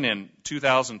Schilling in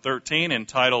 2013,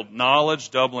 entitled Knowledge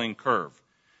Doubling Curve.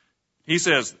 He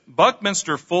says,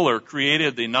 Buckminster Fuller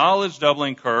created the knowledge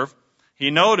doubling curve. He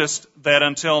noticed that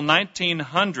until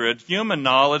 1900, human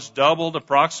knowledge doubled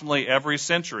approximately every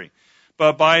century.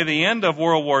 But by the end of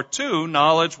World War II,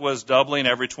 knowledge was doubling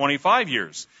every 25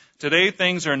 years. Today,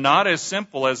 things are not as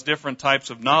simple as different types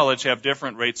of knowledge have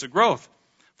different rates of growth.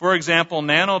 For example,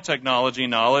 nanotechnology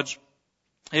knowledge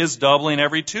is doubling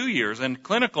every 2 years and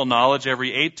clinical knowledge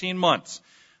every 18 months.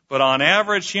 But on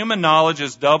average, human knowledge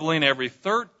is doubling every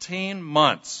 13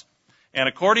 months. And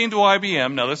according to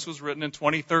IBM, now this was written in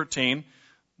 2013,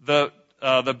 the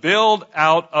build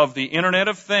out of the Internet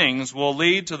of Things will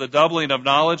lead to the doubling of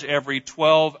knowledge every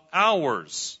 12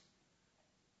 hours.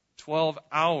 12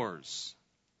 hours.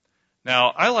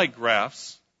 Now, I like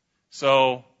graphs,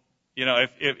 so,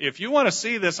 if you want to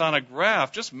see this on a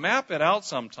graph, just map it out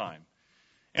sometime.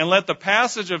 And let the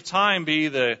passage of time be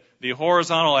the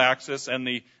horizontal axis and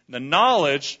the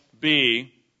knowledge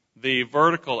be the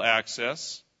vertical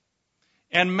axis.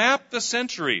 And map the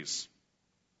centuries.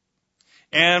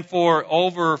 And for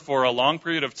a long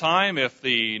period of time, if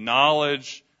the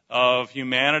knowledge of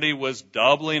humanity was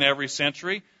doubling every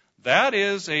century, that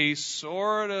is a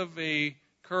sort of a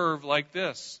curve like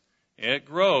this. It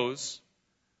grows.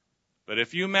 But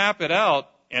if you map it out,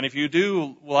 and if you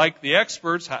do like the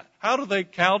experts, how do they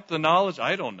count the knowledge?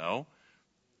 I don't know.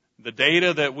 The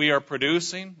data that we are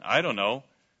producing? I don't know.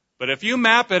 But if you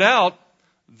map it out,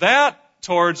 that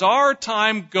towards our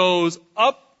time goes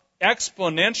up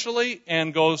exponentially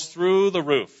and goes through the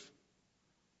roof.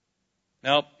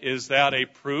 Now, is that a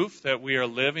proof that we are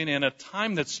living in a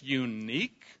time that's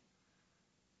unique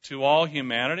to all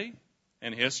humanity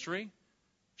and history?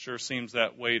 Sure seems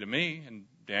that way to me, and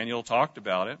Daniel talked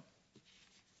about it.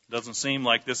 Doesn't seem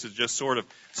like this is just sort of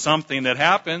something that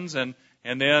happens and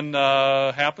then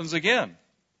happens again.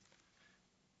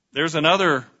 There's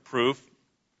another proof,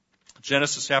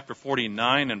 Genesis chapter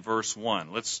 49 and verse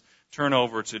 1. Let's turn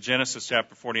over to Genesis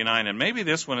chapter 49, and maybe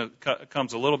this one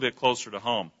comes a little bit closer to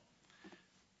home.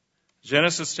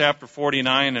 Genesis chapter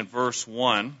 49 and verse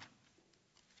 1.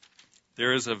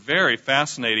 There is a very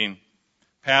fascinating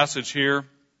passage here.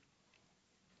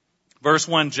 Verse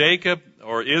 1, Jacob,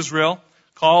 or Israel,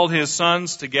 called his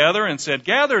sons together and said,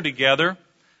 Gather together,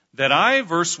 that I,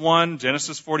 verse 1,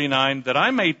 Genesis 49, that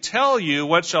I may tell you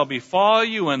what shall befall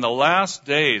you in the last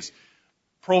days.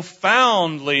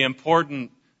 Profoundly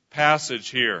important passage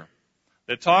here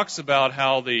that talks about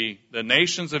how the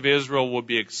nations of Israel would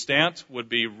be extant, would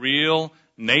be real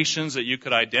nations that you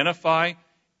could identify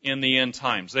in the end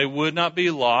times. They would not be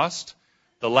lost.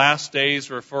 The last days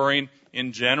referring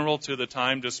in general to the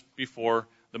time just before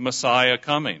the Messiah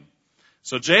coming.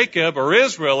 So Jacob, or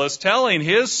Israel, is telling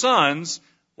his sons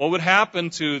what would happen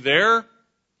to their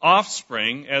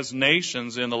offspring as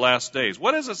nations in the last days.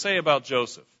 What does it say about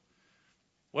Joseph?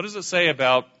 What does it say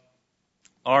about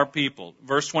our people?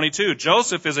 Verse 22,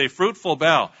 Joseph is a fruitful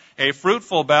bough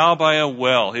by a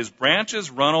well. His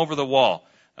branches run over the wall.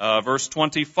 Verse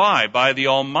 25, by the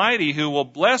Almighty who will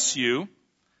bless you,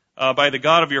 by the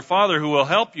God of your father who will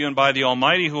help you, and by the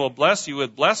Almighty who will bless you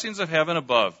with blessings of heaven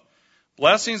above,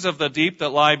 blessings of the deep that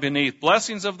lie beneath,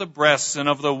 blessings of the breasts and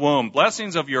of the womb,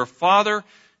 blessings of your father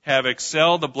have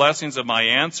excelled the blessings of my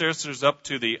ancestors up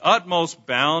to the utmost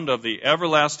bound of the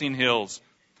everlasting hills.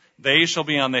 They shall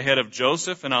be on the head of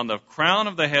Joseph and on the crown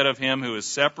of the head of him who is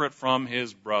separate from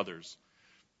his brothers.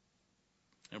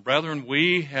 And brethren,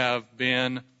 we have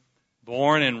been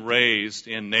born and raised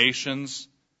in nations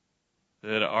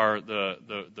that are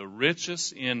the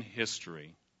richest in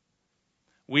history.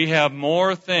 We have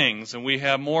more things and we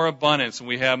have more abundance and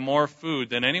we have more food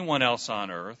than anyone else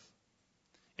on earth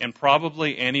and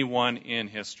probably anyone in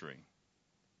history.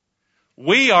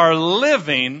 We are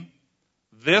living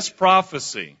this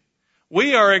prophecy.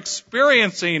 We are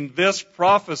experiencing this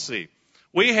prophecy.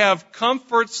 We have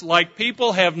comforts like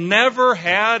people have never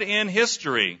had in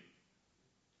history.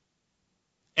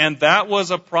 And that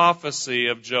was a prophecy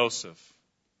of Joseph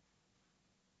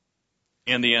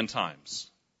in the end times.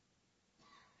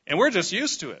 And we're just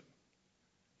used to it.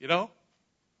 You know,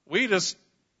 we just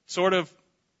sort of,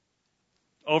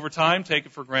 over time, take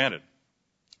it for granted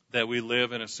that we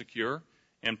live in a secure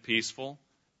and peaceful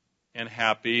and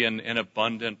happy and an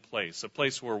abundant place, a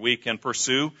place where we can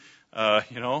pursue,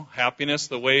 happiness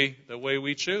the way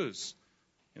we choose,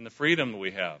 in the freedom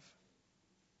we have.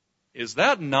 Is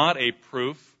that not a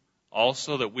proof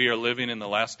also that we are living in the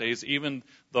last days? Even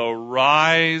the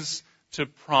rise to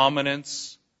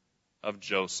prominence of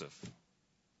Joseph.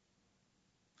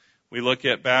 We look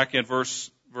back at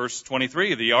verse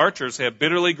 23. The archers have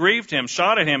bitterly grieved him,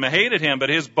 shot at him, and hated him, but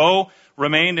his bow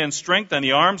remained in strength, and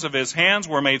the arms of his hands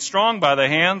were made strong by the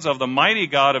hands of the mighty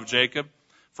God of Jacob.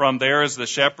 From there is the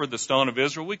shepherd, the stone of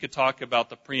Israel. We could talk about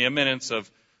the preeminence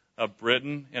of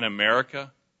Britain in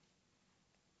America,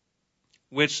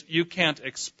 which you can't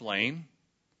explain,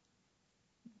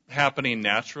 happening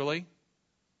naturally.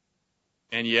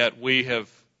 And yet we have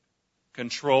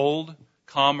controlled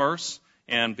commerce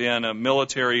and been a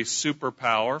military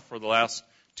superpower for the last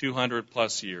 200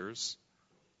 plus years.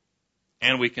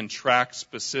 And we can track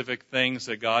specific things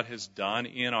that God has done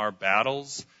in our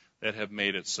battles that have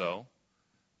made it so,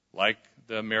 like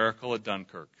the miracle at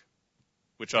Dunkirk,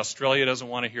 which Australia doesn't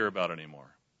want to hear about anymore.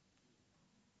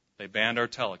 They banned our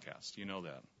telecast. You know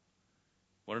that.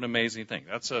 What an amazing thing.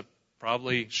 That's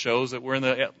probably shows that we're in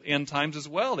the end times as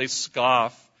well. They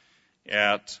scoff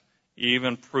at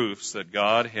even proofs that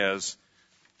God has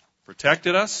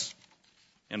protected us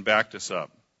and backed us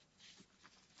up.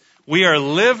 We are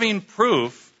living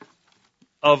proof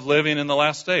of living in the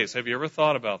last days. Have you ever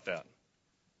thought about that?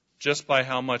 Just by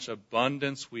how much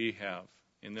abundance we have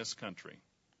in this country.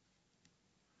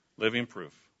 Living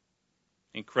proof.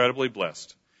 Incredibly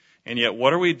blessed. And yet,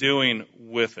 what are we doing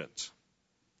with it?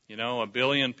 1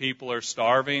 billion people are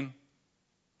starving.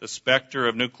 The specter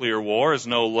of nuclear war is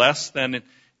no less than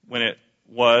when it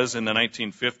was in the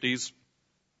 1950s.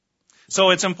 So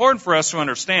it's important for us to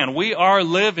understand we are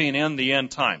living in the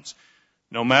end times,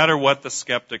 no matter what the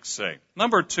skeptics say.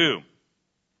 Number two,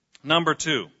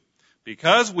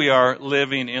 because we are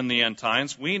living in the end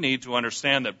times, we need to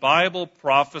understand that Bible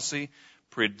prophecy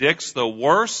predicts the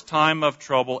worst time of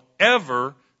trouble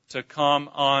ever to come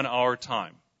on our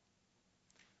time.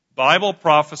 Bible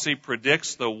prophecy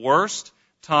predicts the worst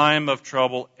time of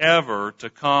trouble ever to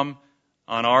come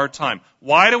on our time.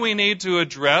 Why do we need to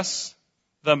address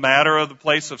the matter of the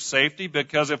place of safety?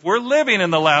 Because if we're living in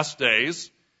the last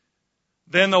days,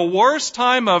 then the worst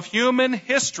time of human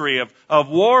history, of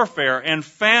warfare and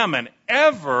famine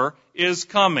ever is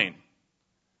coming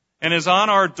and is on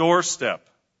our doorstep.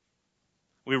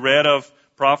 We read of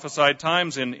prophesied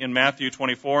times in Matthew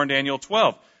 24 and Daniel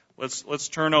 12. Let's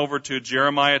turn over to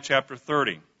Jeremiah chapter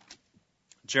 30.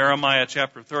 Jeremiah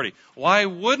chapter 30. Why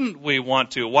wouldn't we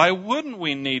want to? Why wouldn't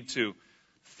we need to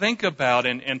think about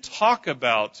and talk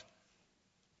about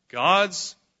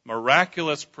God's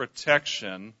miraculous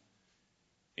protection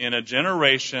in a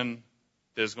generation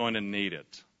that is going to need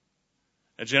it?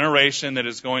 A generation that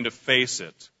is going to face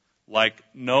it like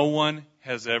no one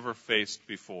has ever faced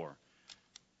before.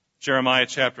 Jeremiah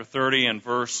chapter 30 and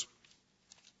verse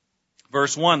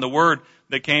 1, the word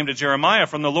that came to Jeremiah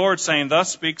from the Lord, saying,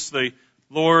 Thus speaks the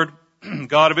Lord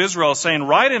God of Israel, saying,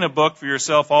 Write in a book for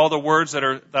yourself all the words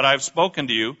that I've spoken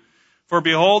to you. For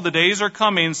behold, the days are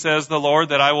coming, says the Lord,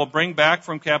 that I will bring back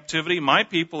from captivity my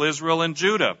people Israel and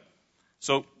Judah.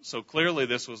 So clearly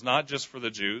this was not just for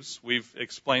the Jews. We've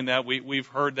explained that. We've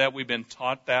heard that. We've been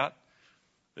taught that.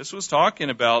 This was talking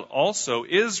about also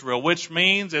Israel, which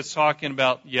means it's talking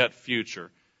about yet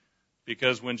future.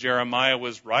 Because when Jeremiah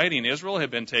was writing, Israel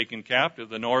had been taken captive,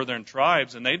 the northern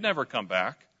tribes, and they'd never come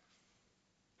back.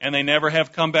 And they never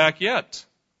have come back yet.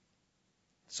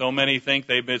 So many think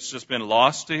it's just been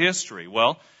lost to history.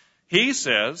 Well, he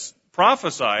says,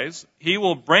 prophesies, he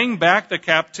will bring back the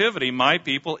captivity, my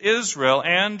people, Israel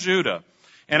and Judah.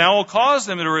 And I will cause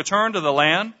them to return to the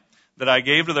land that I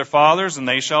gave to their fathers, and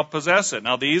they shall possess it.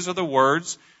 Now these are the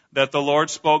words that the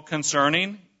Lord spoke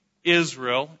concerning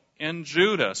Israel and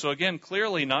Judah. So again,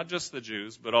 clearly not just the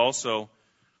Jews, but also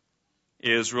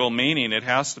Israel, meaning it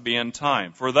has to be in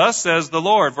time. For thus says the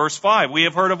Lord, verse 5, We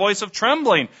have heard a voice of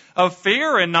trembling, of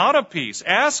fear and not of peace.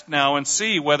 Ask now and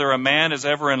see whether a man is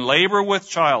ever in labor with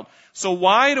child. So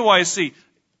why do I see?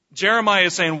 Jeremiah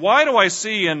is saying, why do I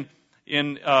see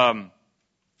in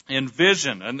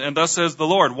vision? And thus says the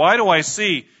Lord, why do I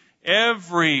see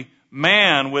every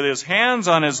man with his hands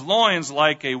on his loins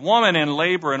like a woman in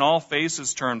labor, and all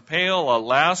faces turn pale?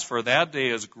 Alas, for that day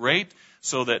is great,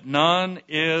 so that none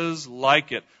is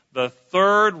like it. The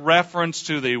third reference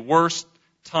to the worst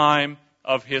time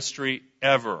of history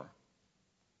ever.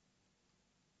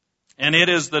 And it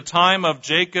is the time of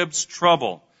Jacob's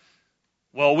trouble.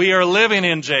 Well, we are living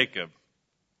in Jacob.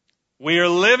 We are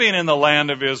living in the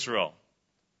land of Israel.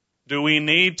 Do we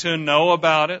need to know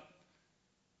about it?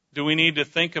 Do we need to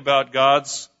think about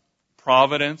God's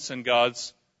providence and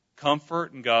God's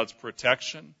comfort and God's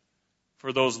protection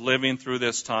for those living through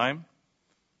this time?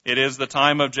 It is the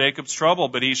time of Jacob's trouble,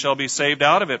 but he shall be saved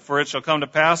out of it. For it shall come to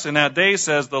pass in that day,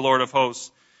 says the Lord of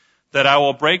hosts, that I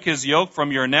will break his yoke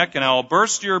from your neck, and I will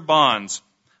burst your bonds.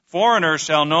 Foreigners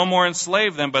shall no more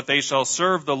enslave them, but they shall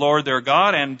serve the Lord their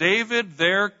God, and David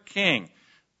their king.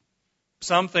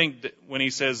 Some think that when he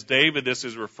says David, this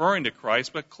is referring to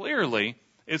Christ, but clearly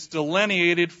it's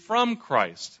delineated from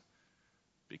Christ.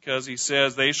 Because he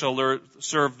says they shall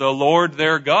serve the Lord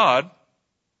their God.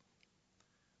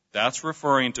 That's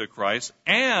referring to Christ,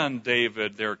 and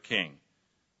David their king.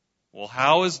 Well,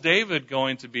 how is David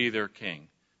going to be their king?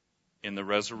 In the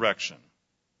resurrection.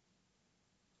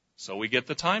 So we get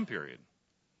the time period.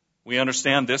 We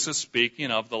understand this is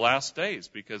speaking of the last days,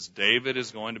 because David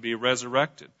is going to be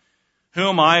resurrected,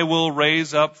 whom I will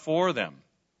raise up for them.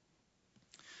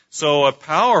 So a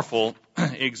powerful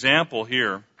example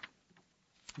here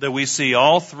that we see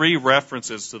all three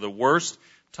references to the worst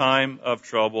time of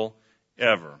trouble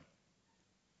ever.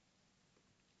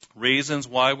 Reasons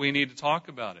why we need to talk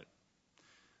about it.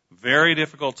 Very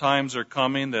difficult times are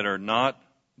coming that are not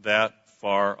that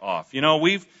far off. You know,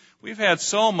 we've had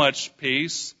so much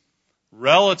peace,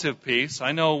 relative peace.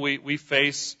 I know we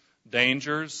face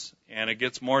dangers, and it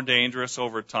gets more dangerous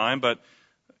over time, but,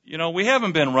 you know, we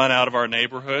haven't been run out of our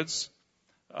neighborhoods.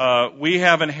 We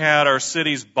haven't had our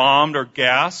cities bombed or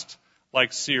gassed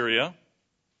like Syria.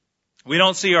 We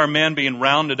don't see our men being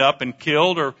rounded up and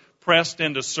killed or pressed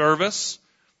into service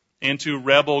into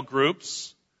rebel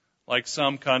groups like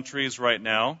some countries right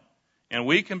now. And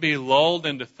we can be lulled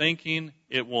into thinking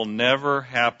it will never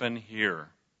happen here.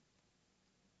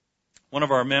 One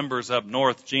of our members up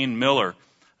north, Gene Miller,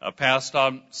 passed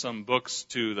on some books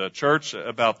to the church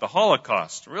about the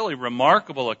Holocaust. Really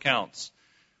remarkable accounts.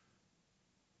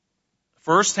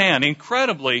 Firsthand,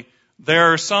 incredibly,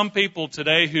 there are some people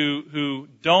today who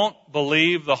don't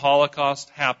believe the Holocaust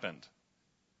happened.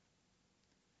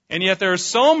 And yet there are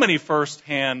so many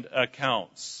firsthand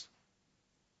accounts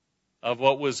of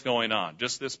what was going on.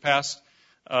 Just this past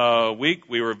week,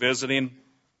 we were visiting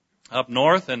up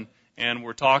north, and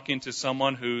we're talking to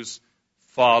someone whose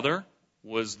father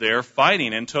was there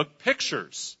fighting and took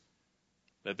pictures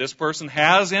that this person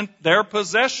has in their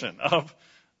possession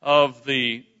of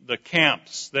the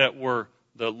camps that were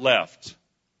left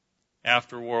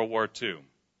after World War II.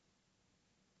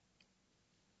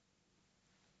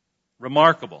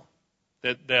 Remarkable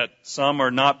that some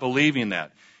are not believing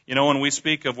that. You know, when we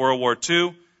speak of World War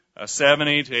II,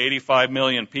 70 to 85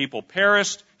 million people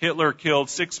perished. Hitler killed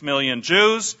 6 million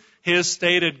Jews. His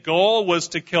stated goal was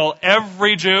to kill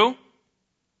every Jew.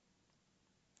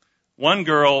 One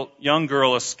young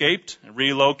girl escaped and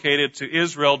relocated to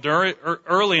Israel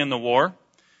early in the war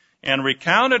and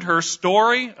recounted her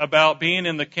story about being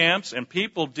in the camps, and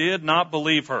people did not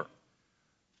believe her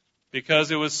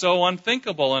because it was so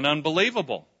unthinkable and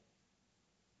unbelievable.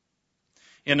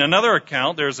 In another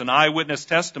account, there's an eyewitness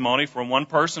testimony from one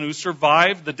person who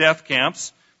survived the death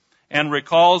camps and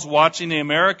recalls watching the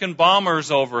American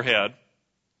bombers overhead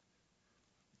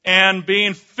and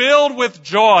being filled with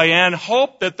joy and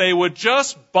hope that they would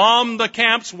just bomb the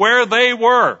camps where they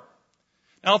were.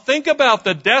 Now think about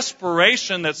the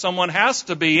desperation that someone has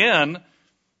to be in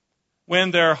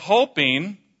when they're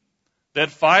hoping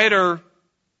that fighter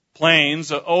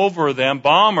planes over them,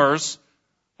 bombers,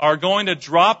 are going to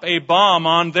drop a bomb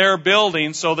on their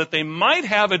building so that they might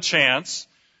have a chance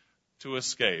to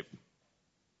escape.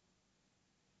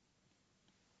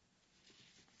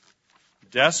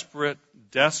 Desperate,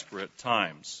 desperate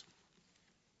times.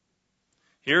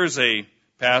 Here's a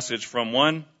passage from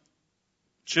one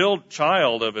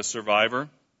child of a survivor.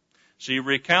 She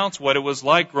recounts what it was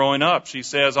like growing up. She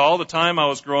says, all the time I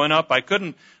was growing up, I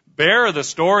couldn't bear the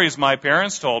stories my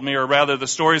parents told me, or rather the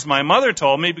stories my mother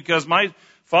told me, because my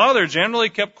father generally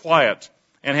kept quiet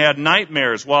and had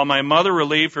nightmares while my mother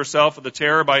relieved herself of the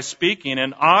terror by speaking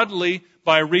and oddly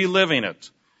by reliving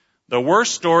it. The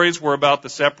worst stories were about the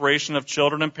separation of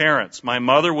children and parents. My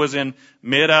mother was in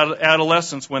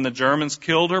mid-adolescence when the Germans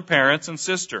killed her parents and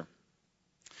sister.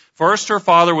 First, her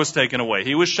father was taken away.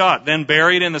 He was shot, then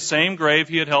buried in the same grave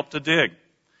he had helped to dig.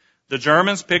 The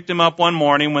Germans picked him up one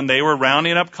morning when they were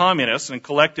rounding up communists and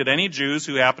collected any Jews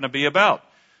who happened to be about.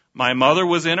 My mother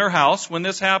was in her house when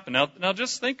this happened. Now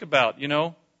just think about,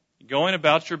 going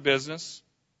about your business.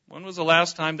 When was the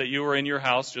last time that you were in your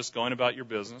house just going about your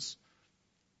business?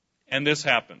 And this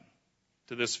happened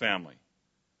to this family.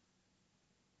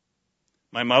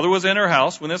 My mother was in her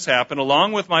house when this happened,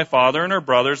 along with my father and her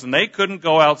brothers, and they couldn't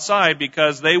go outside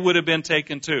because they would have been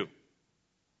taken too.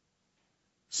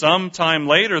 Some time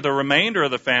later, the remainder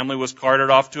of the family was carted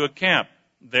off to a camp.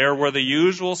 There were the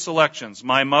usual selections.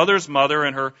 My mother's mother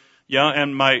and her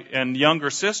younger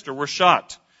sister were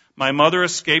shot. My mother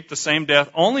escaped the same death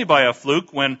only by a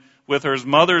fluke when, with her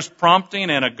mother's prompting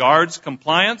and a guard's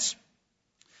compliance,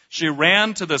 she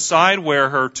ran to the side where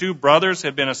her two brothers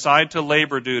had been assigned to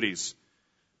labor duties.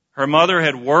 Her mother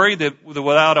had worried that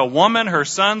without a woman, her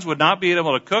sons would not be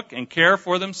able to cook and care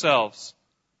for themselves.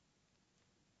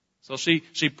 So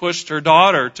she pushed her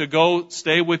daughter to go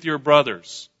stay with your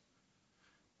brothers.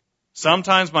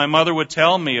 Sometimes my mother would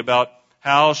tell me about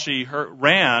how she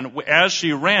ran. As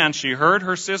she ran, she heard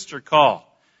her sister call,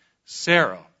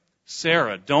 "Sarah,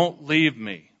 Sarah, don't leave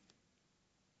me."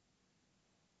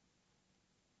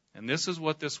 And this is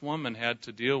what this woman had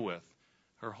to deal with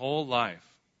her whole life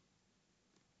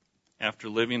after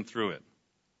living through it.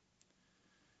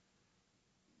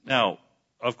 Now,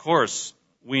 of course,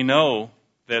 we know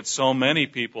that so many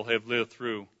people have lived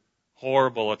through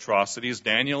horrible atrocities.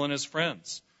 Daniel and his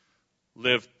friends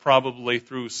lived probably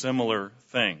through similar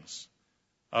things.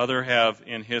 Others have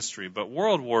in history. But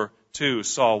World War II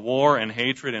saw war and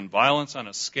hatred and violence on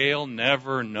a scale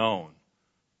never known.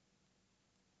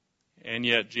 And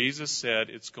yet Jesus said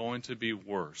it's going to be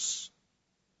worse.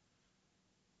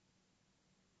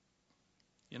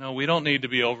 You know, we don't need to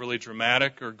be overly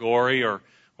dramatic or gory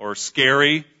or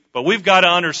scary, but we've got to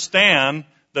understand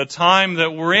the time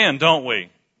that we're in, don't we?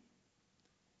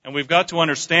 And we've got to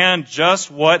understand just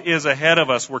what is ahead of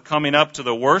us. We're coming up to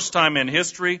the worst time in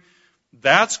history.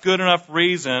 That's good enough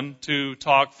reason to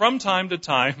talk from time to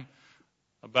time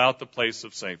about the place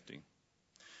of safety.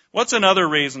 What's another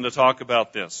reason to talk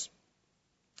about this?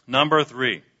 Number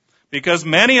 3. Because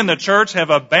many in the church have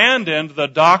abandoned the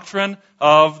doctrine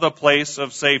of the place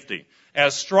of safety.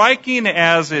 As striking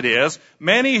as it is,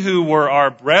 many who were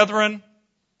our brethren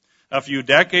a few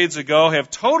decades ago have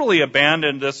totally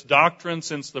abandoned this doctrine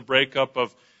since the breakup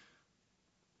of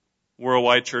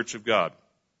Worldwide Church of God.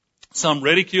 Some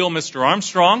ridicule Mr.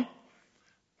 Armstrong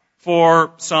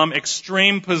for some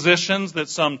extreme positions that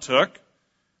some took.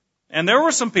 And there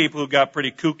were some people who got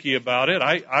pretty kooky about it.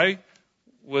 I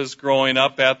was growing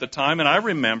up at the time, and I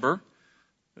remember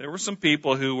there were some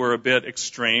people who were a bit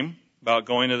extreme about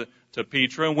going to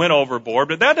Petra and went overboard.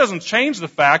 But that doesn't change the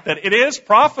fact that it is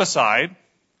prophesied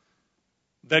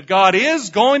that God is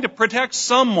going to protect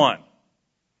someone,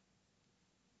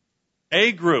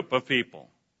 a group of people.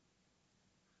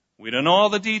 We don't know all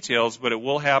the details, but it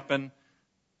will happen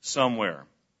somewhere.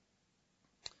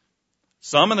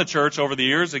 Some in the church over the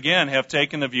years, again, have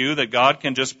taken the view that God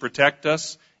can just protect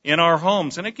us in our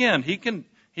homes. And again, He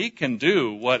can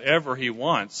do whatever He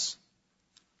wants.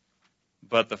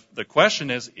 But the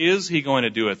question is He going to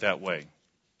do it that way?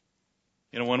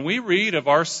 You know, when we read of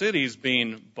our cities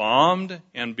being bombed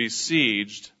and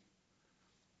besieged,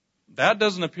 that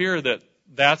doesn't appear that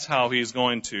that's how He's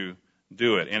going to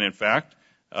do it. And in fact,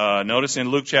 notice in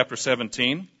Luke chapter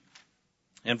 17,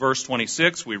 in verse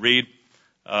 26, we read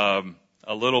a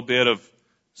little bit of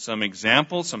some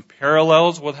examples, some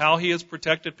parallels with how He has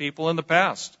protected people in the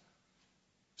past.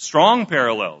 Strong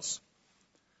parallels.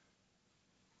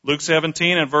 Luke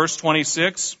 17 and verse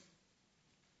 26,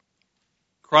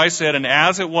 Christ said, "And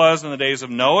as it was in the days of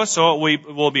Noah, so it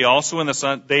will be also in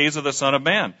the days of the Son of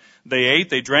Man. They ate,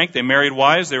 they drank, they married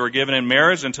wives, they were given in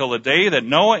marriage until the day that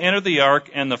Noah entered the ark,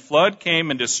 and the flood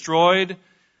came and destroyed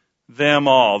them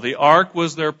all." The ark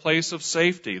was their place of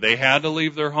safety. They had to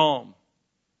leave their home.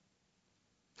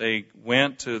 They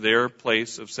went to their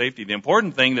place of safety. The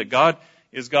important thing that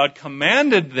God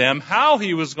commanded them how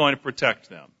He was going to protect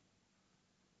them.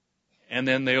 And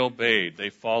then they obeyed. They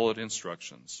followed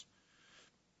instructions.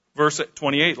 Verse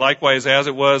 28, likewise as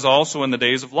it was also in the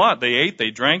days of Lot. They ate,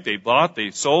 they drank, they bought,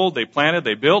 they sold, they planted,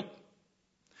 they built.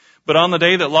 But on the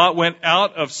day that Lot went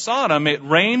out of Sodom, it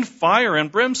rained fire and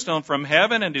brimstone from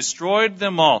heaven and destroyed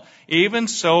them all. Even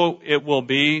so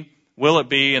will it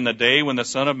be in the day when the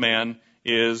Son of Man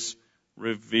is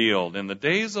revealed. In the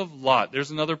days of Lot,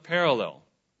 there's another parallel.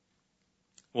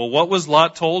 Well, what was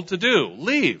Lot told to do?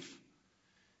 Leave.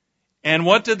 And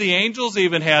what did the angels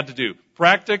even had to do?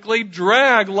 Practically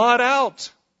drag Lot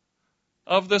out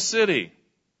of the city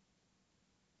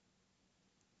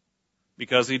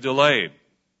because he delayed.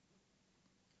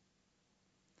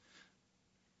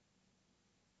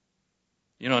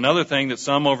 You know, another thing that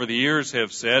some over the years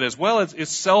have said is, well,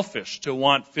 it's selfish to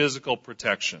want physical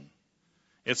protection.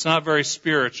 It's not very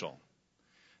spiritual.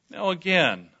 Now,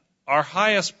 again, our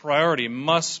highest priority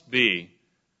must be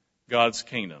God's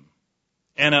kingdom.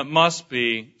 and it must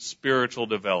be spiritual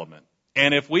development.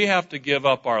 And if we have to give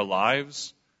up our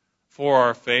lives for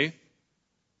our faith,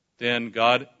 then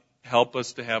God help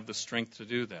us to have the strength to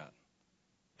do that.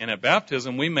 And at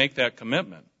baptism, we make that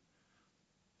commitment.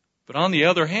 But on the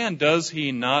other hand, does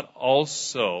he not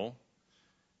also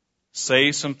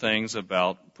say some things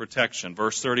about protection?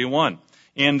 Verse 31.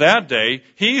 In that day,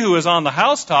 he who is on the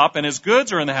housetop and his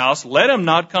goods are in the house, let him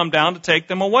not come down to take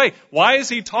them away. Why is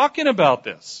he talking about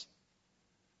this?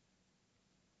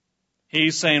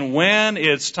 He's saying when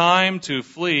it's time to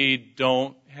flee,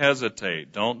 don't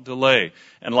hesitate, don't delay.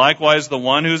 And likewise, the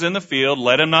one who's in the field,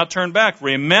 let him not turn back.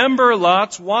 Remember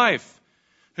Lot's wife.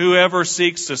 Whoever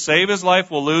seeks to save his life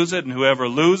will lose it, and whoever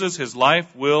loses his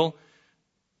life will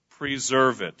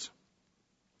preserve it.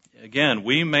 Again,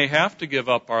 we may have to give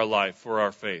up our life for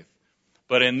our faith.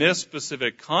 But in this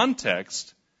specific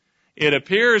context, it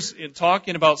appears in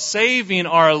talking about saving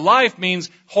our life means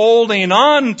holding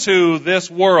on to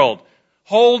this world,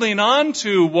 holding on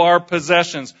to our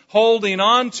possessions, holding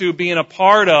on to being a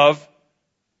part of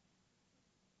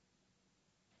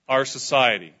our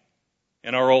society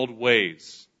and our old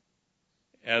ways,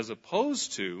 as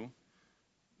opposed to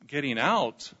getting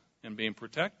out and being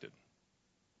protected.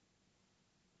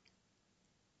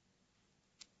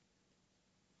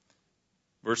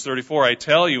 Verse 34, I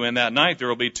tell you, in that night there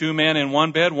will be 2 men in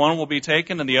one bed, one will be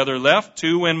taken and the other left.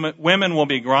 2 women will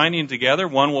be grinding together,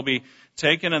 one will be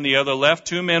taken and the other left.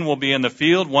 2 men will be in the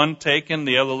field, one taken,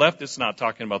 the other left. It's not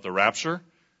talking about the rapture.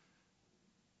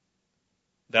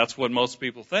 That's what most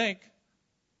people think.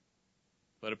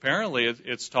 But apparently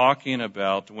it's talking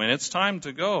about when it's time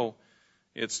to go,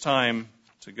 it's time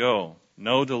to go.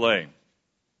 No delay.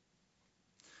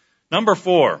 Number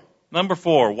four,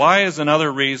 why is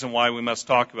another reason why we must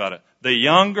talk about it? The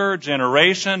younger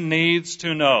generation needs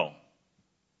to know.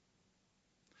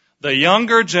 The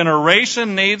younger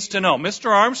generation needs to know.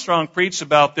 Mr. Armstrong preached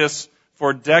about this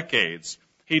for decades.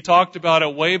 He talked about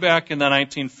it way back in the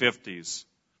 1950s.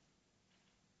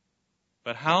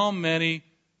 But how many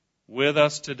with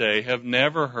us today have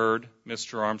never heard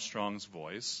Mr. Armstrong's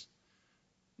voice,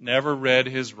 never read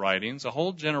his writings? A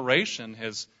whole generation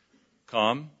has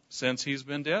come since he's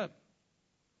been dead.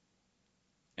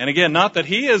 And again, not that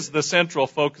he is the central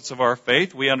focus of our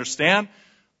faith, we understand,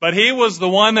 but he was the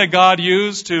one that God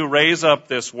used to raise up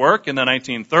this work in the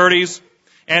 1930s.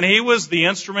 And he was the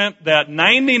instrument that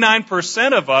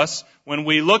 99% of us, when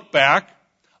we look back,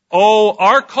 owe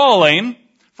our calling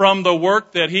from the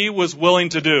work that he was willing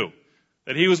to do,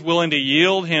 that he was willing to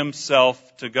yield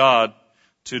himself to God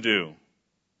to do.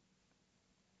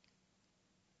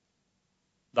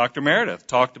 Dr. Meredith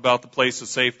talked about the place of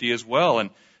safety as well,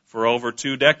 and for over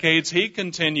 2 decades he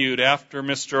continued after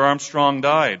Mr. Armstrong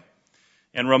died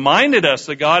and reminded us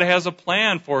that God has a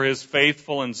plan for his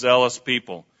faithful and zealous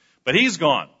people. But he's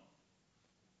gone.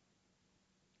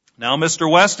 Now Mr.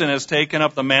 Weston has taken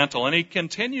up the mantle, and he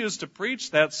continues to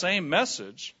preach that same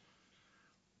message.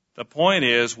 The point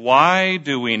is, why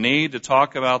do we need to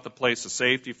talk about the place of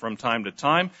safety from time to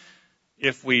time?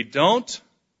 If we don't,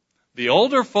 the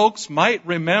older folks might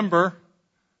remember,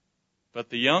 but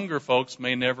the younger folks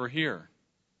may never hear.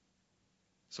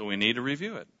 So we need to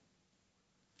review it.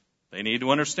 They need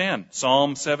to understand.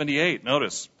 Psalm 78,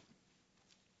 notice.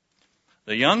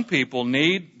 The young people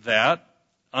need that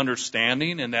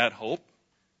understanding and that hope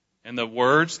and the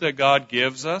words that God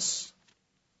gives us.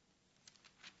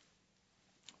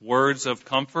 Words of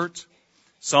comfort.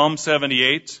 Psalm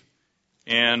 78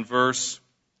 and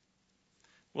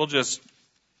we'll just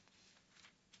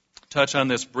touch on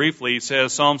this briefly. He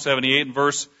says, Psalm 78 and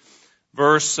verse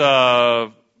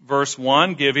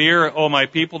 1, give ear, O my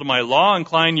people, to my law.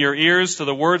 Incline your ears to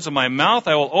the words of my mouth.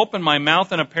 I will open my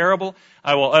mouth in a parable.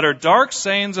 I will utter dark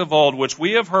sayings of old, which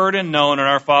we have heard and known, and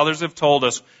our fathers have told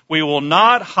us. We will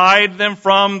not hide them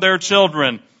from their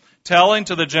children, telling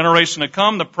to the generation to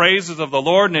come the praises of the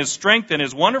Lord and his strength and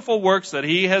his wonderful works that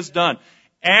he has done,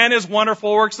 and his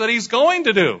wonderful works that he's going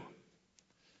to do.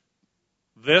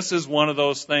 This is one of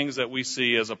those things that we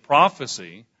see as a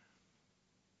prophecy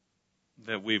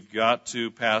that we've got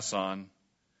to pass on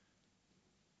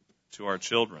to our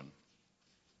children.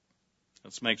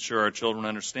 Let's make sure our children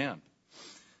understand.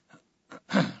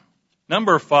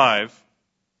 Number five,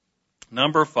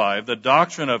 the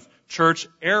doctrine of church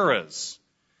eras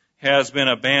has been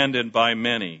abandoned by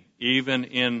many, even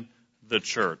in the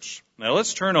church. Now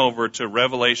let's turn over to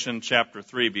Revelation chapter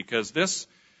 3, because this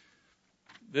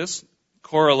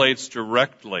correlates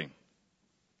directly.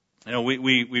 You know,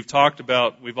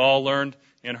 we've all learned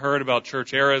and heard about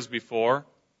church eras before,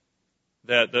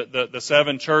 that the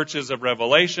 7 churches of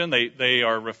Revelation, they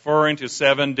are referring to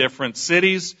 7 different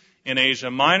cities in Asia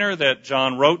Minor that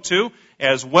John wrote to,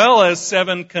 as well as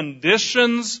 7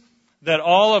 conditions that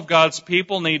all of God's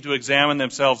people need to examine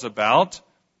themselves about,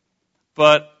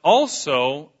 but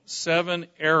also 7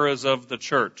 eras of the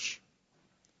church,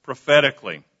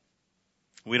 prophetically.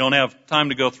 We don't have time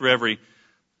to go through every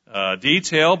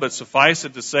detail, but suffice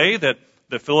it to say that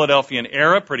the Philadelphian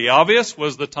era, pretty obvious,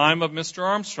 was the time of Mr.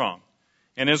 Armstrong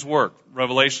and his work.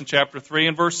 Revelation chapter 3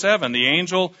 and verse 7, the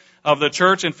angel of the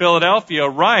church in Philadelphia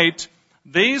write,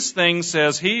 "These things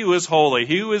says he who is holy,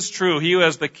 he who is true, he who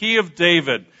has the key of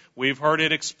David." We've heard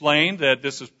it explained that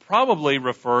this is probably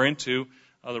referring to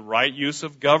the right use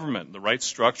of government, the right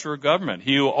structure of government.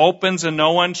 He who opens and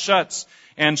no one shuts,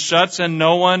 and shuts and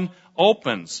no one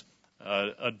opens.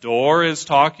 A door is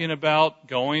talking about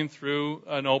going through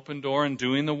an open door and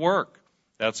doing the work.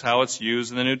 That's how it's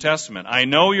used in the New Testament. "I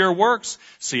know your works.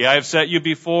 See, I have set you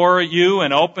before you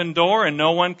an open door, and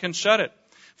no one can shut it.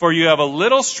 For you have a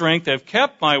little strength, have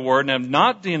kept my word, and have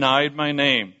not denied my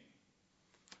name."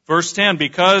 Verse 10,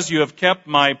 "Because you have kept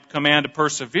my command to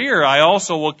persevere, I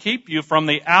also will keep you from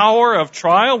the hour of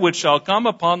trial which shall come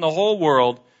upon the whole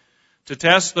world, to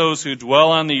test those who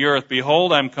dwell on the earth.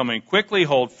 Behold, I am coming quickly.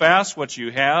 Hold fast what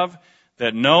you have,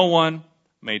 that no one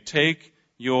may take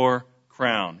your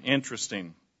crown."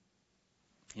 Interesting.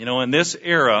 You know, in this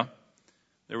era,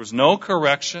 there was no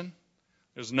correction.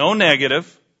 There's no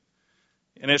negative.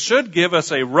 And it should give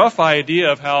us a rough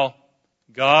idea of how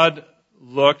God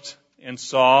looked and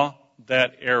saw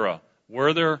that era.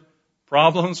 Were there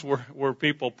problems? Were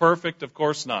people perfect? Of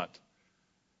course not.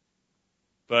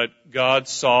 But God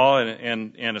saw,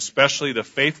 and especially the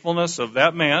faithfulness of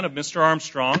that man, of Mr.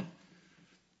 Armstrong.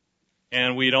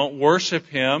 And we don't worship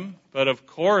him, but of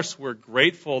course we're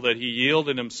grateful that he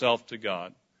yielded himself to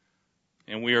God.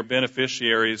 And we are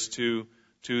beneficiaries to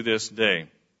this day.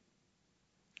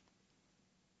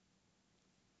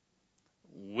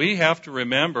 We have to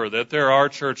remember that there are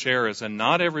church eras, and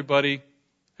not everybody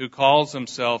who calls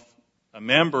himself a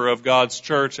member of God's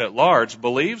church at large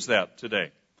believes that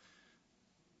today.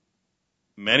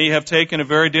 Many have taken a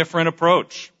very different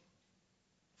approach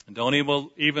and don't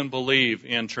even believe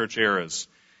in church eras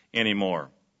anymore.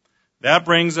 That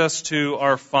brings us to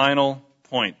our final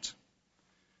point,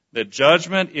 that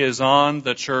judgment is on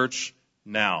the church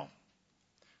now.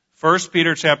 1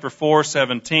 Peter chapter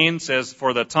 4:17 says,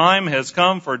 "For the time has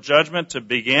come for judgment to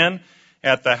begin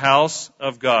at the house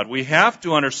of God." We have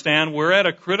to understand we're at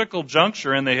a critical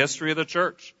juncture in the history of the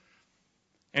church.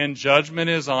 And judgment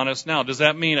is on us now. Does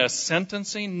that mean a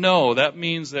sentencing? No, that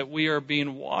means that we are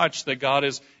being watched, that God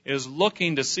is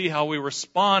looking to see how we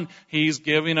respond. He's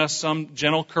giving us some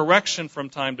gentle correction from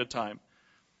time to time.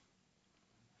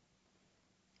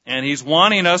 And He's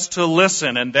wanting us to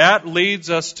listen, and that leads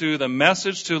us to the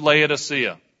message to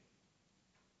Laodicea.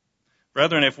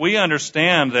 Brethren, if we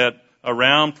understand that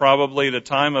around probably the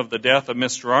time of the death of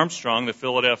Mr. Armstrong, the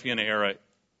Philadelphian era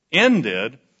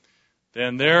ended,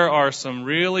 then there are some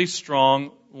really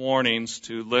strong warnings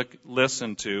to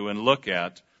listen to and look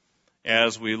at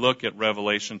as we look at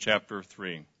Revelation chapter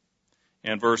 3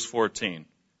 and verse 14.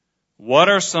 What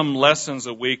are some lessons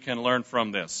that we can learn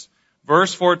from this?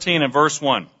 Verse 14 and verse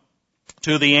 1.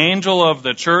 "To the angel of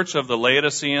the church of the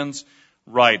Laodiceans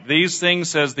write, These things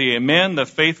says the Amen, the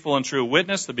faithful and true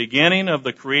witness, the beginning of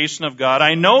the creation of God.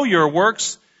 I know your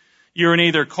works. You are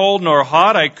neither cold nor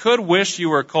hot. I could wish you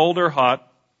were cold or hot.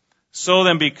 So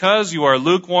then, because you are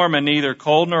lukewarm and neither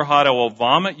cold nor hot, I will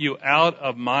vomit you out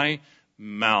of my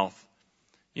mouth."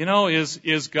 You know,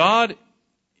 is God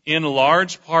in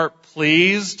large part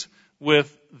pleased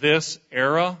with this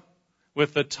era,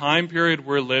 with the time period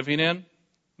we're living in,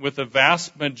 with the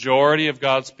vast majority of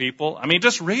God's people? I mean,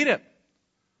 just read it.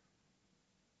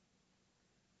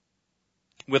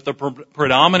 With the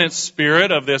predominant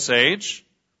spirit of this age,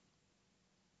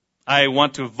 I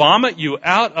want to vomit you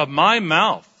out of my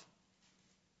mouth.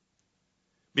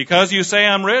 Because you say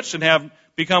I'm rich and have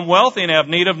become wealthy and have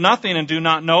need of nothing and do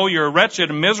not know you're wretched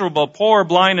and miserable, poor,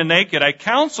 blind, and naked, I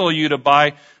counsel you to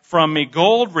buy from me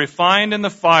gold refined in the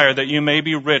fire, that you may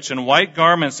be rich, and white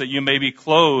garments, that you may be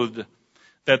clothed,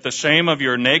 that the shame of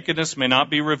your nakedness may not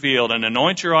be revealed, and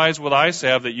anoint your eyes with eye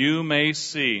salve, that you may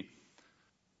see.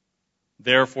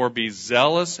 Therefore be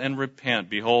zealous and repent.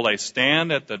 Behold, I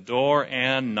stand at the door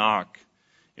and knock.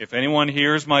 If anyone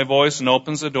hears my voice and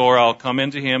opens the door, I'll come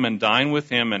into him and dine with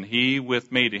him, and he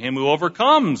with me. To him who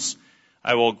overcomes,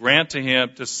 I will grant to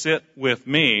him to sit with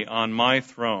me on my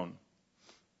throne.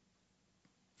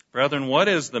 Brethren, what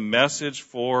is the message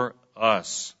for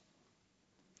us?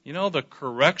 You know, the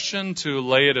correction to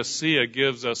Laodicea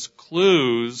gives us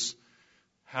clues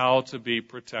how to be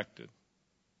protected.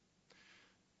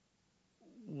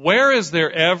 Where is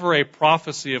there ever a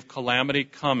prophecy of calamity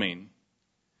coming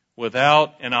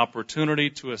without an opportunity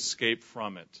to escape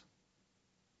from it?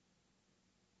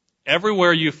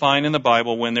 Everywhere you find in the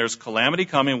Bible when there's calamity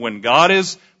coming, when God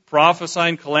is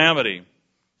prophesying calamity,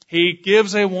 He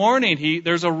gives a warning.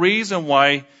 There's a reason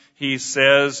why He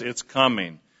says it's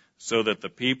coming, so that the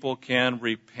people can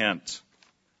repent.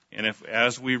 And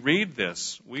as we read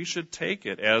this, we should take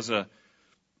it as an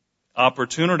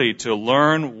opportunity to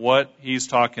learn what He's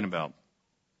talking about.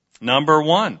 Number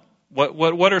one,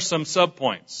 what are some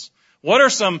subpoints?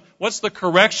 What's the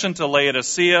correction to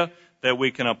Laodicea that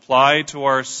we can apply to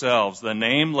ourselves? The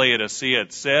name Laodicea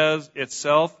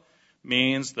itself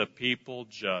means the people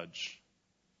judge.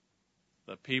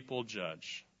 The people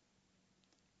judge.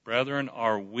 Brethren,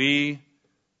 are we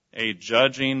a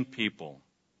judging people?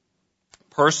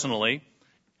 Personally,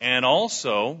 and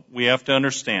also we have to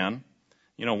understand,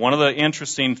 one of the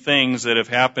interesting things that have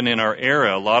happened in our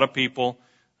era, a lot of people,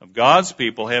 of God's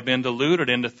people, have been deluded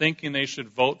into thinking they should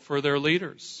vote for their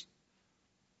leaders.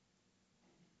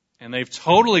 And they've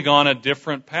totally gone a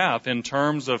different path in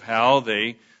terms of how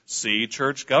they see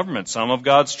church government. Some of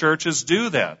God's churches do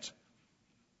that.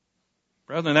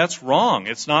 Brethren, that's wrong.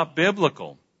 It's not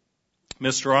biblical.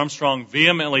 Mr. Armstrong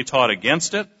vehemently taught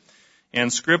against it,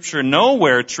 and Scripture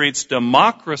nowhere treats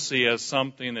democracy as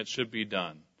something that should be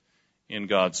done in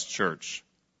God's church.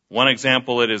 One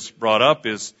example that is brought up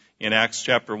is in Acts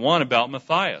chapter 1 about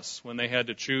Matthias, when they had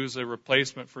to choose a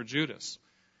replacement for Judas.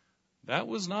 That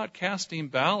was not casting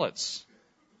ballots.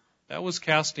 That was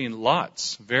casting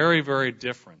lots. Very, very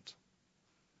different.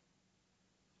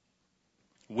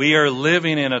 We are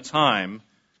living in a time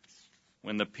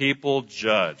when the people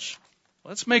judge.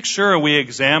 Let's make sure we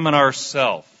examine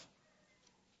ourselves.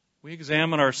 We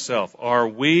examine ourselves. Are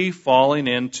we falling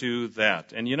into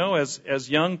that? And as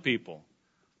young people,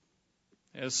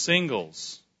 as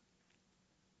singles,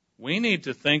 we need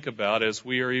to think about, as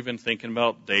we are even thinking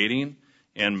about dating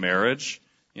and marriage,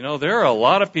 there are a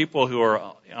lot of people who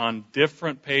are on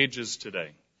different pages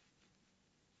today.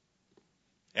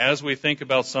 As we think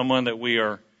about someone that we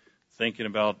are thinking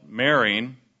about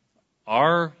marrying,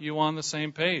 are you on the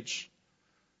same page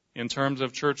in terms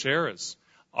of church eras?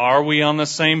 Are we on the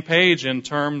same page in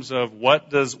terms of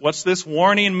what's this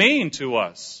warning mean to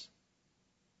us?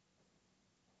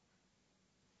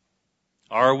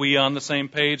 Are we on the same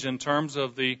page in terms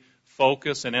of the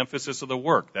focus and emphasis of the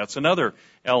work? That's another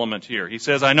element here. He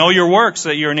says, I know your works,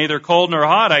 that you're neither cold nor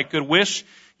hot. I could wish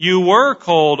you were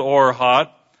cold or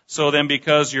hot. So then,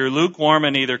 because you're lukewarm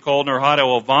and neither cold nor hot, I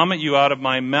will vomit you out of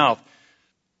my mouth.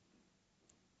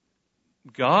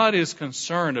 God is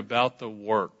concerned about the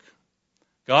work.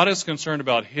 God is concerned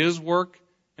about His work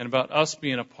and about us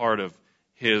being a part of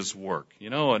His work.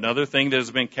 Another thing that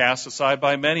has been cast aside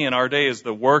by many in our day is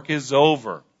the work is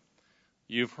over.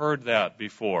 You've heard that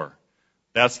before.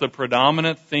 That's the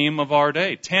predominant theme of our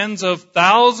day. Tens of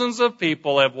thousands of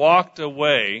people have walked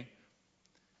away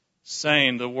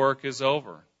saying the work is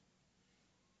over.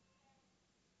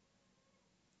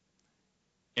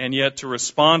 And yet, to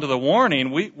respond to the warning,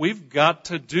 we've got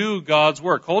to do God's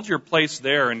work. Hold your place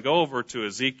there and go over to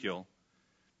Ezekiel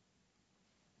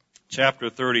chapter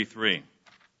 33.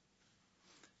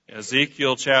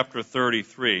 Ezekiel chapter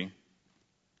 33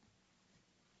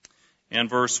 and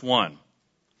verse 1.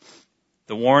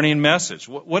 The warning message.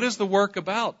 What is the work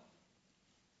about?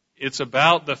 It's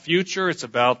about the future. It's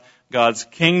about God's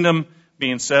kingdom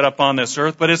being set up on this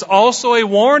earth. But it's also a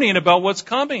warning about what's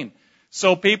coming,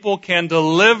 so people can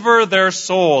deliver their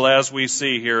soul, as we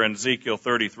see here in Ezekiel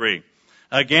 33.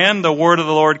 Again, the word of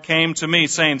the Lord came to me,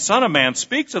 saying, Son of man,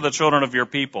 speak to the children of your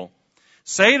people.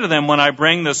 Say to them, when I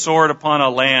bring the sword upon a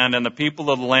land, and the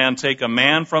people of the land take a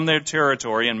man from their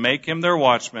territory and make him their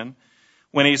watchman,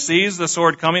 when he sees the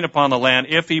sword coming upon the land,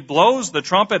 if he blows the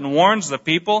trumpet and warns the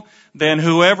people, then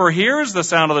whoever hears the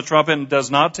sound of the trumpet and does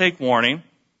not take warning,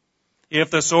 if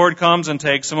the sword comes and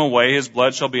takes him away, his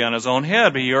blood shall be on his own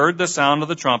head. He heard the sound of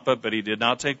the trumpet, but he did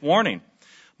not take warning.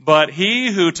 But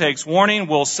he who takes warning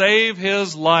will save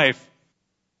his life.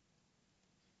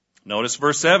 Notice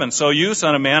verse 7. So you,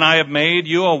 son of man, I have made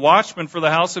you a watchman for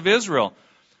the house of Israel.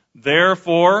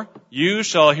 Therefore, you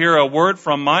shall hear a word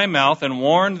from my mouth and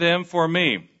warn them for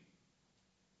me.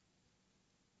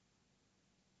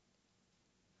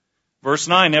 Verse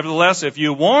 9, nevertheless, if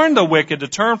you warn the wicked to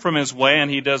turn from his way, and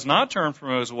he does not turn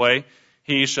from his way,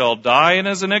 he shall die in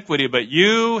his iniquity, but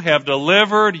you have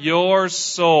delivered your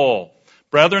soul.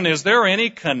 Brethren, is there any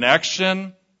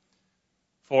connection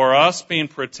for us being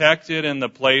protected in the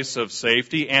place of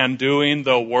safety and doing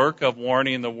the work of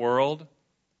warning the world?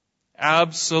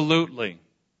 Absolutely.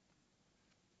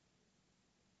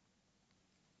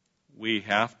 we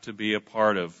have to be a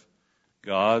part of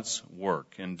God's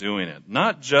work in doing it.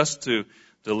 Not just to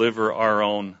deliver our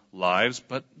own lives,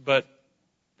 but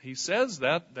he says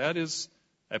that is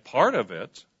a part of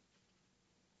it.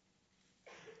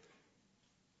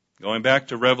 Going back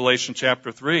to Revelation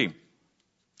chapter 3,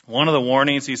 one of the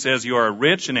warnings, he says, you are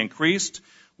rich and increased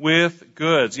with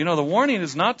goods. You know, the warning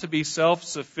is not to be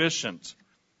self-sufficient.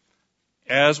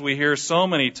 As we hear so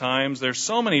many times, there's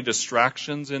so many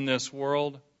distractions in this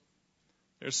world.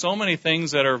 There's so many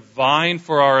things that are vying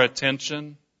for our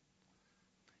attention.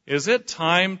 Is it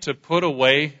time to put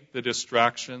away the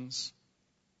distractions?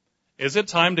 Is it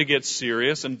time to get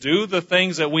serious and do the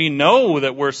things that we know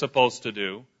that we're supposed to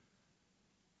do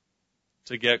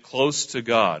to get close to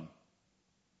God?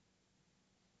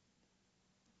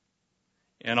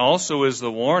 And also is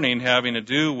the warning having to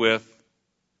do with,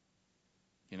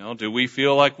 do we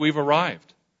feel like we've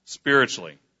arrived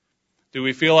spiritually? Do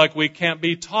we feel like we can't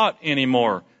be taught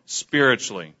anymore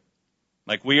spiritually?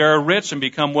 Like we are rich and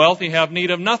become wealthy, have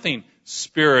need of nothing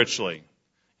spiritually?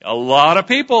 A lot of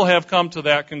people have come to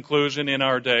that conclusion in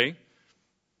our day.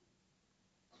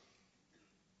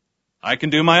 I can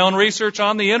do my own research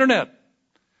on the internet.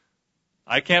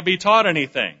 I can't be taught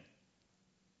anything.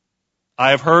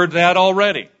 I've heard that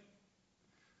already.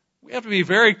 We have to be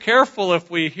very careful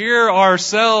if we hear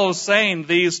ourselves saying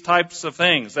these types of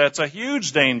things. That's a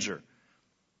huge danger.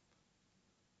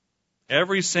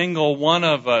 Every single one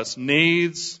of us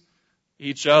needs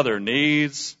each other,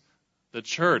 needs the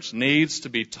church, needs to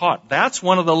be taught. That's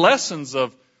one of the lessons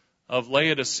of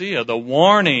Laodicea, the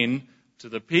warning to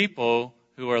the people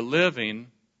who are living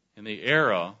in the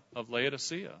era of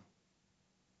Laodicea.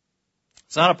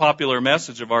 It's not a popular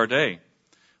message of our day.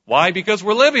 Why? Because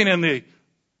we're living in the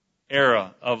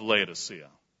era of Laodicea.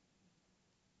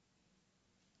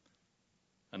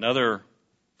 Another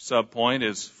subpoint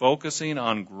is focusing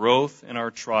on growth in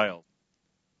our trials.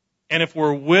 And if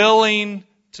we're willing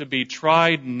to be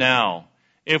tried now,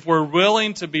 if we're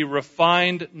willing to be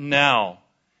refined now,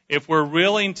 if we're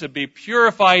willing to be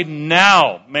purified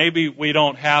now, maybe we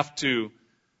don't have to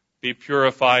be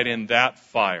purified in that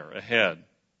fire ahead.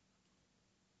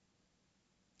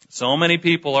 So many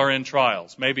people are in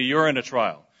trials. Maybe you're in a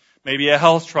trial. Maybe a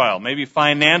health trial. Maybe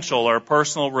financial or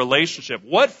personal relationship.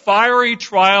 What fiery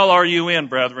trial are you in,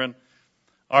 brethren?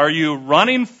 Are you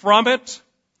running from it?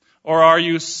 Or are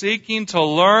you seeking to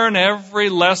learn every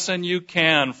lesson you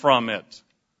can from it?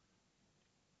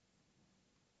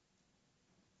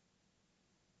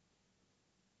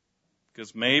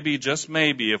 Because maybe, just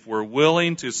maybe, if we're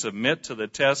willing to submit to the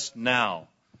test now,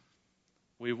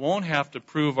 we won't have to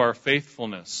prove our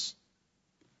faithfulness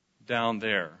down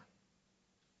there,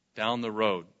 down the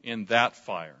road, in that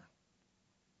fire.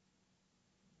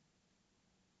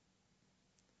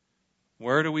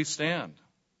 Where do we stand?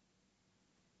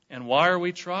 And why are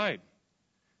we tried?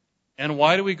 And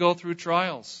why do we go through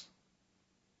trials?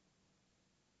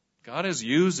 God is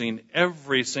using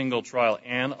every single trial,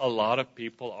 and a lot of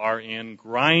people are in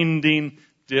grinding,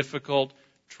 difficult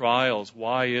trials.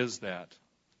 Why is that?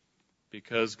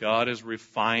 Because God is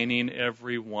refining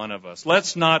every one of us.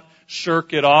 Let's not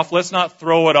shirk it off. Let's not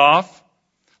throw it off.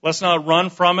 Let's not run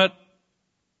from it.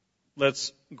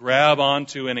 Let's grab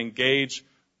onto and engage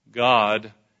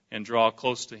God and draw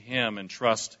close to Him and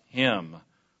trust Him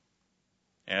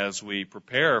as we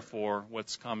prepare for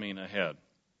what's coming ahead.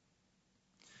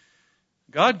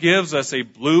 God gives us a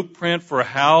blueprint for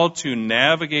how to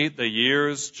navigate the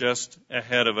years just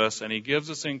ahead of us, and He gives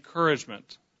us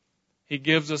encouragement. He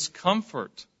gives us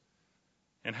comfort.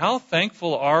 And how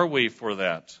thankful are we for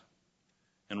that?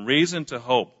 And reason to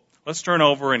hope. Let's turn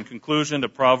over in conclusion to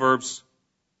Proverbs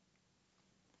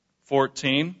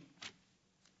 14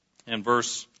 and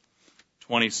verse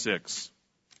 26.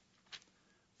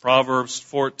 Proverbs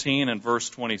 14 and verse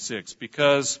 26.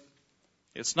 Because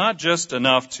it's not just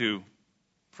enough to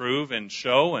prove and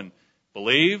show and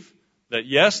believe that,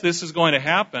 yes, this is going to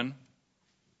happen.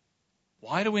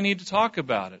 Why do we need to talk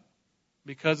about it?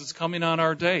 Because it's coming on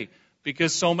our day.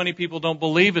 Because so many people don't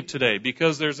believe it today.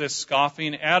 Because there's a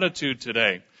scoffing attitude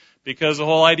today. Because the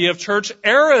whole idea of church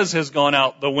eras has gone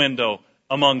out the window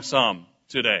among some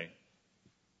today.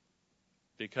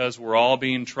 Because we're all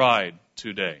being tried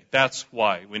today. That's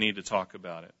why we need to talk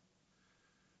about it.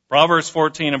 Proverbs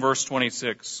 14 and verse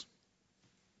 26.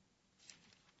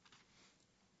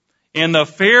 In the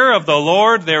fear of the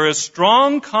Lord there is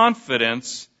strong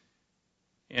confidence,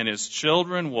 and His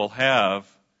children will have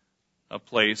a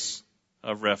place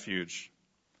of refuge.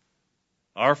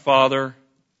 Our Father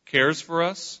cares for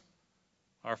us.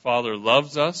 Our Father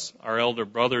loves us, our elder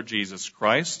brother Jesus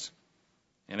Christ.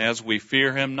 And as we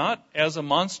fear Him, not as a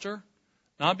monster,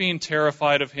 not being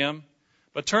terrified of Him,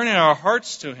 but turning our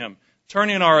hearts to Him,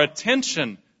 turning our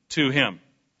attention to Him,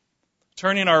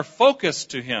 turning our focus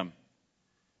to Him,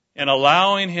 and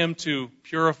allowing Him to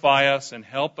purify us and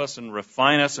help us and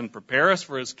refine us and prepare us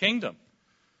for His kingdom.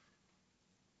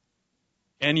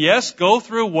 And yes, go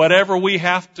through whatever we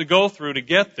have to go through to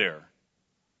get there.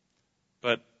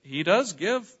 But He does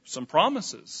give some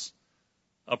promises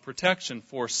of protection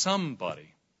for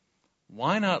somebody.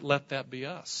 Why not let that be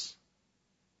us?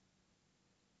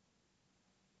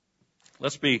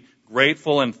 Let's be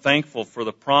grateful and thankful for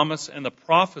the promise and the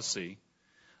prophecy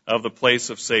of the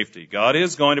place of safety. God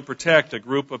is going to protect a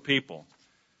group of people.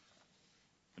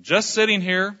 Just sitting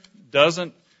here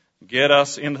doesn't get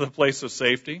us into the place of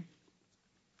safety.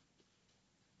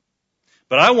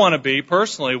 But I want to be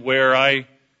personally where I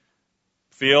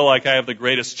feel like I have the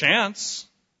greatest chance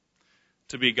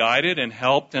to be guided and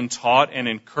helped and taught and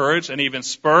encouraged and even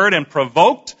spurred and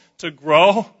provoked to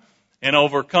grow and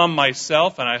overcome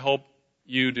myself, and I hope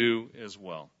you do as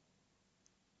well.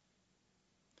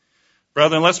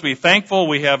 Brethren, let's be thankful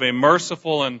we have a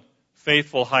merciful and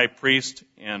faithful high priest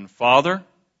and Father.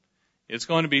 It's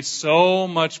going to be so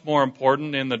much more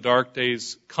important in the dark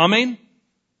days coming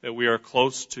that we are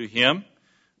close to Him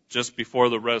just before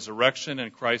the resurrection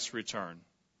and Christ's return.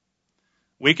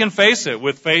 We can face it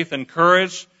with faith and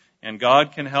courage, and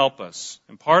God can help us.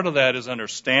 And part of that is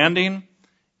understanding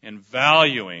and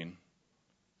valuing,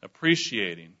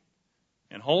 appreciating,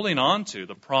 and holding on to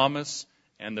the promise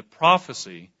and the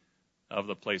prophecy of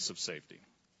the place of safety.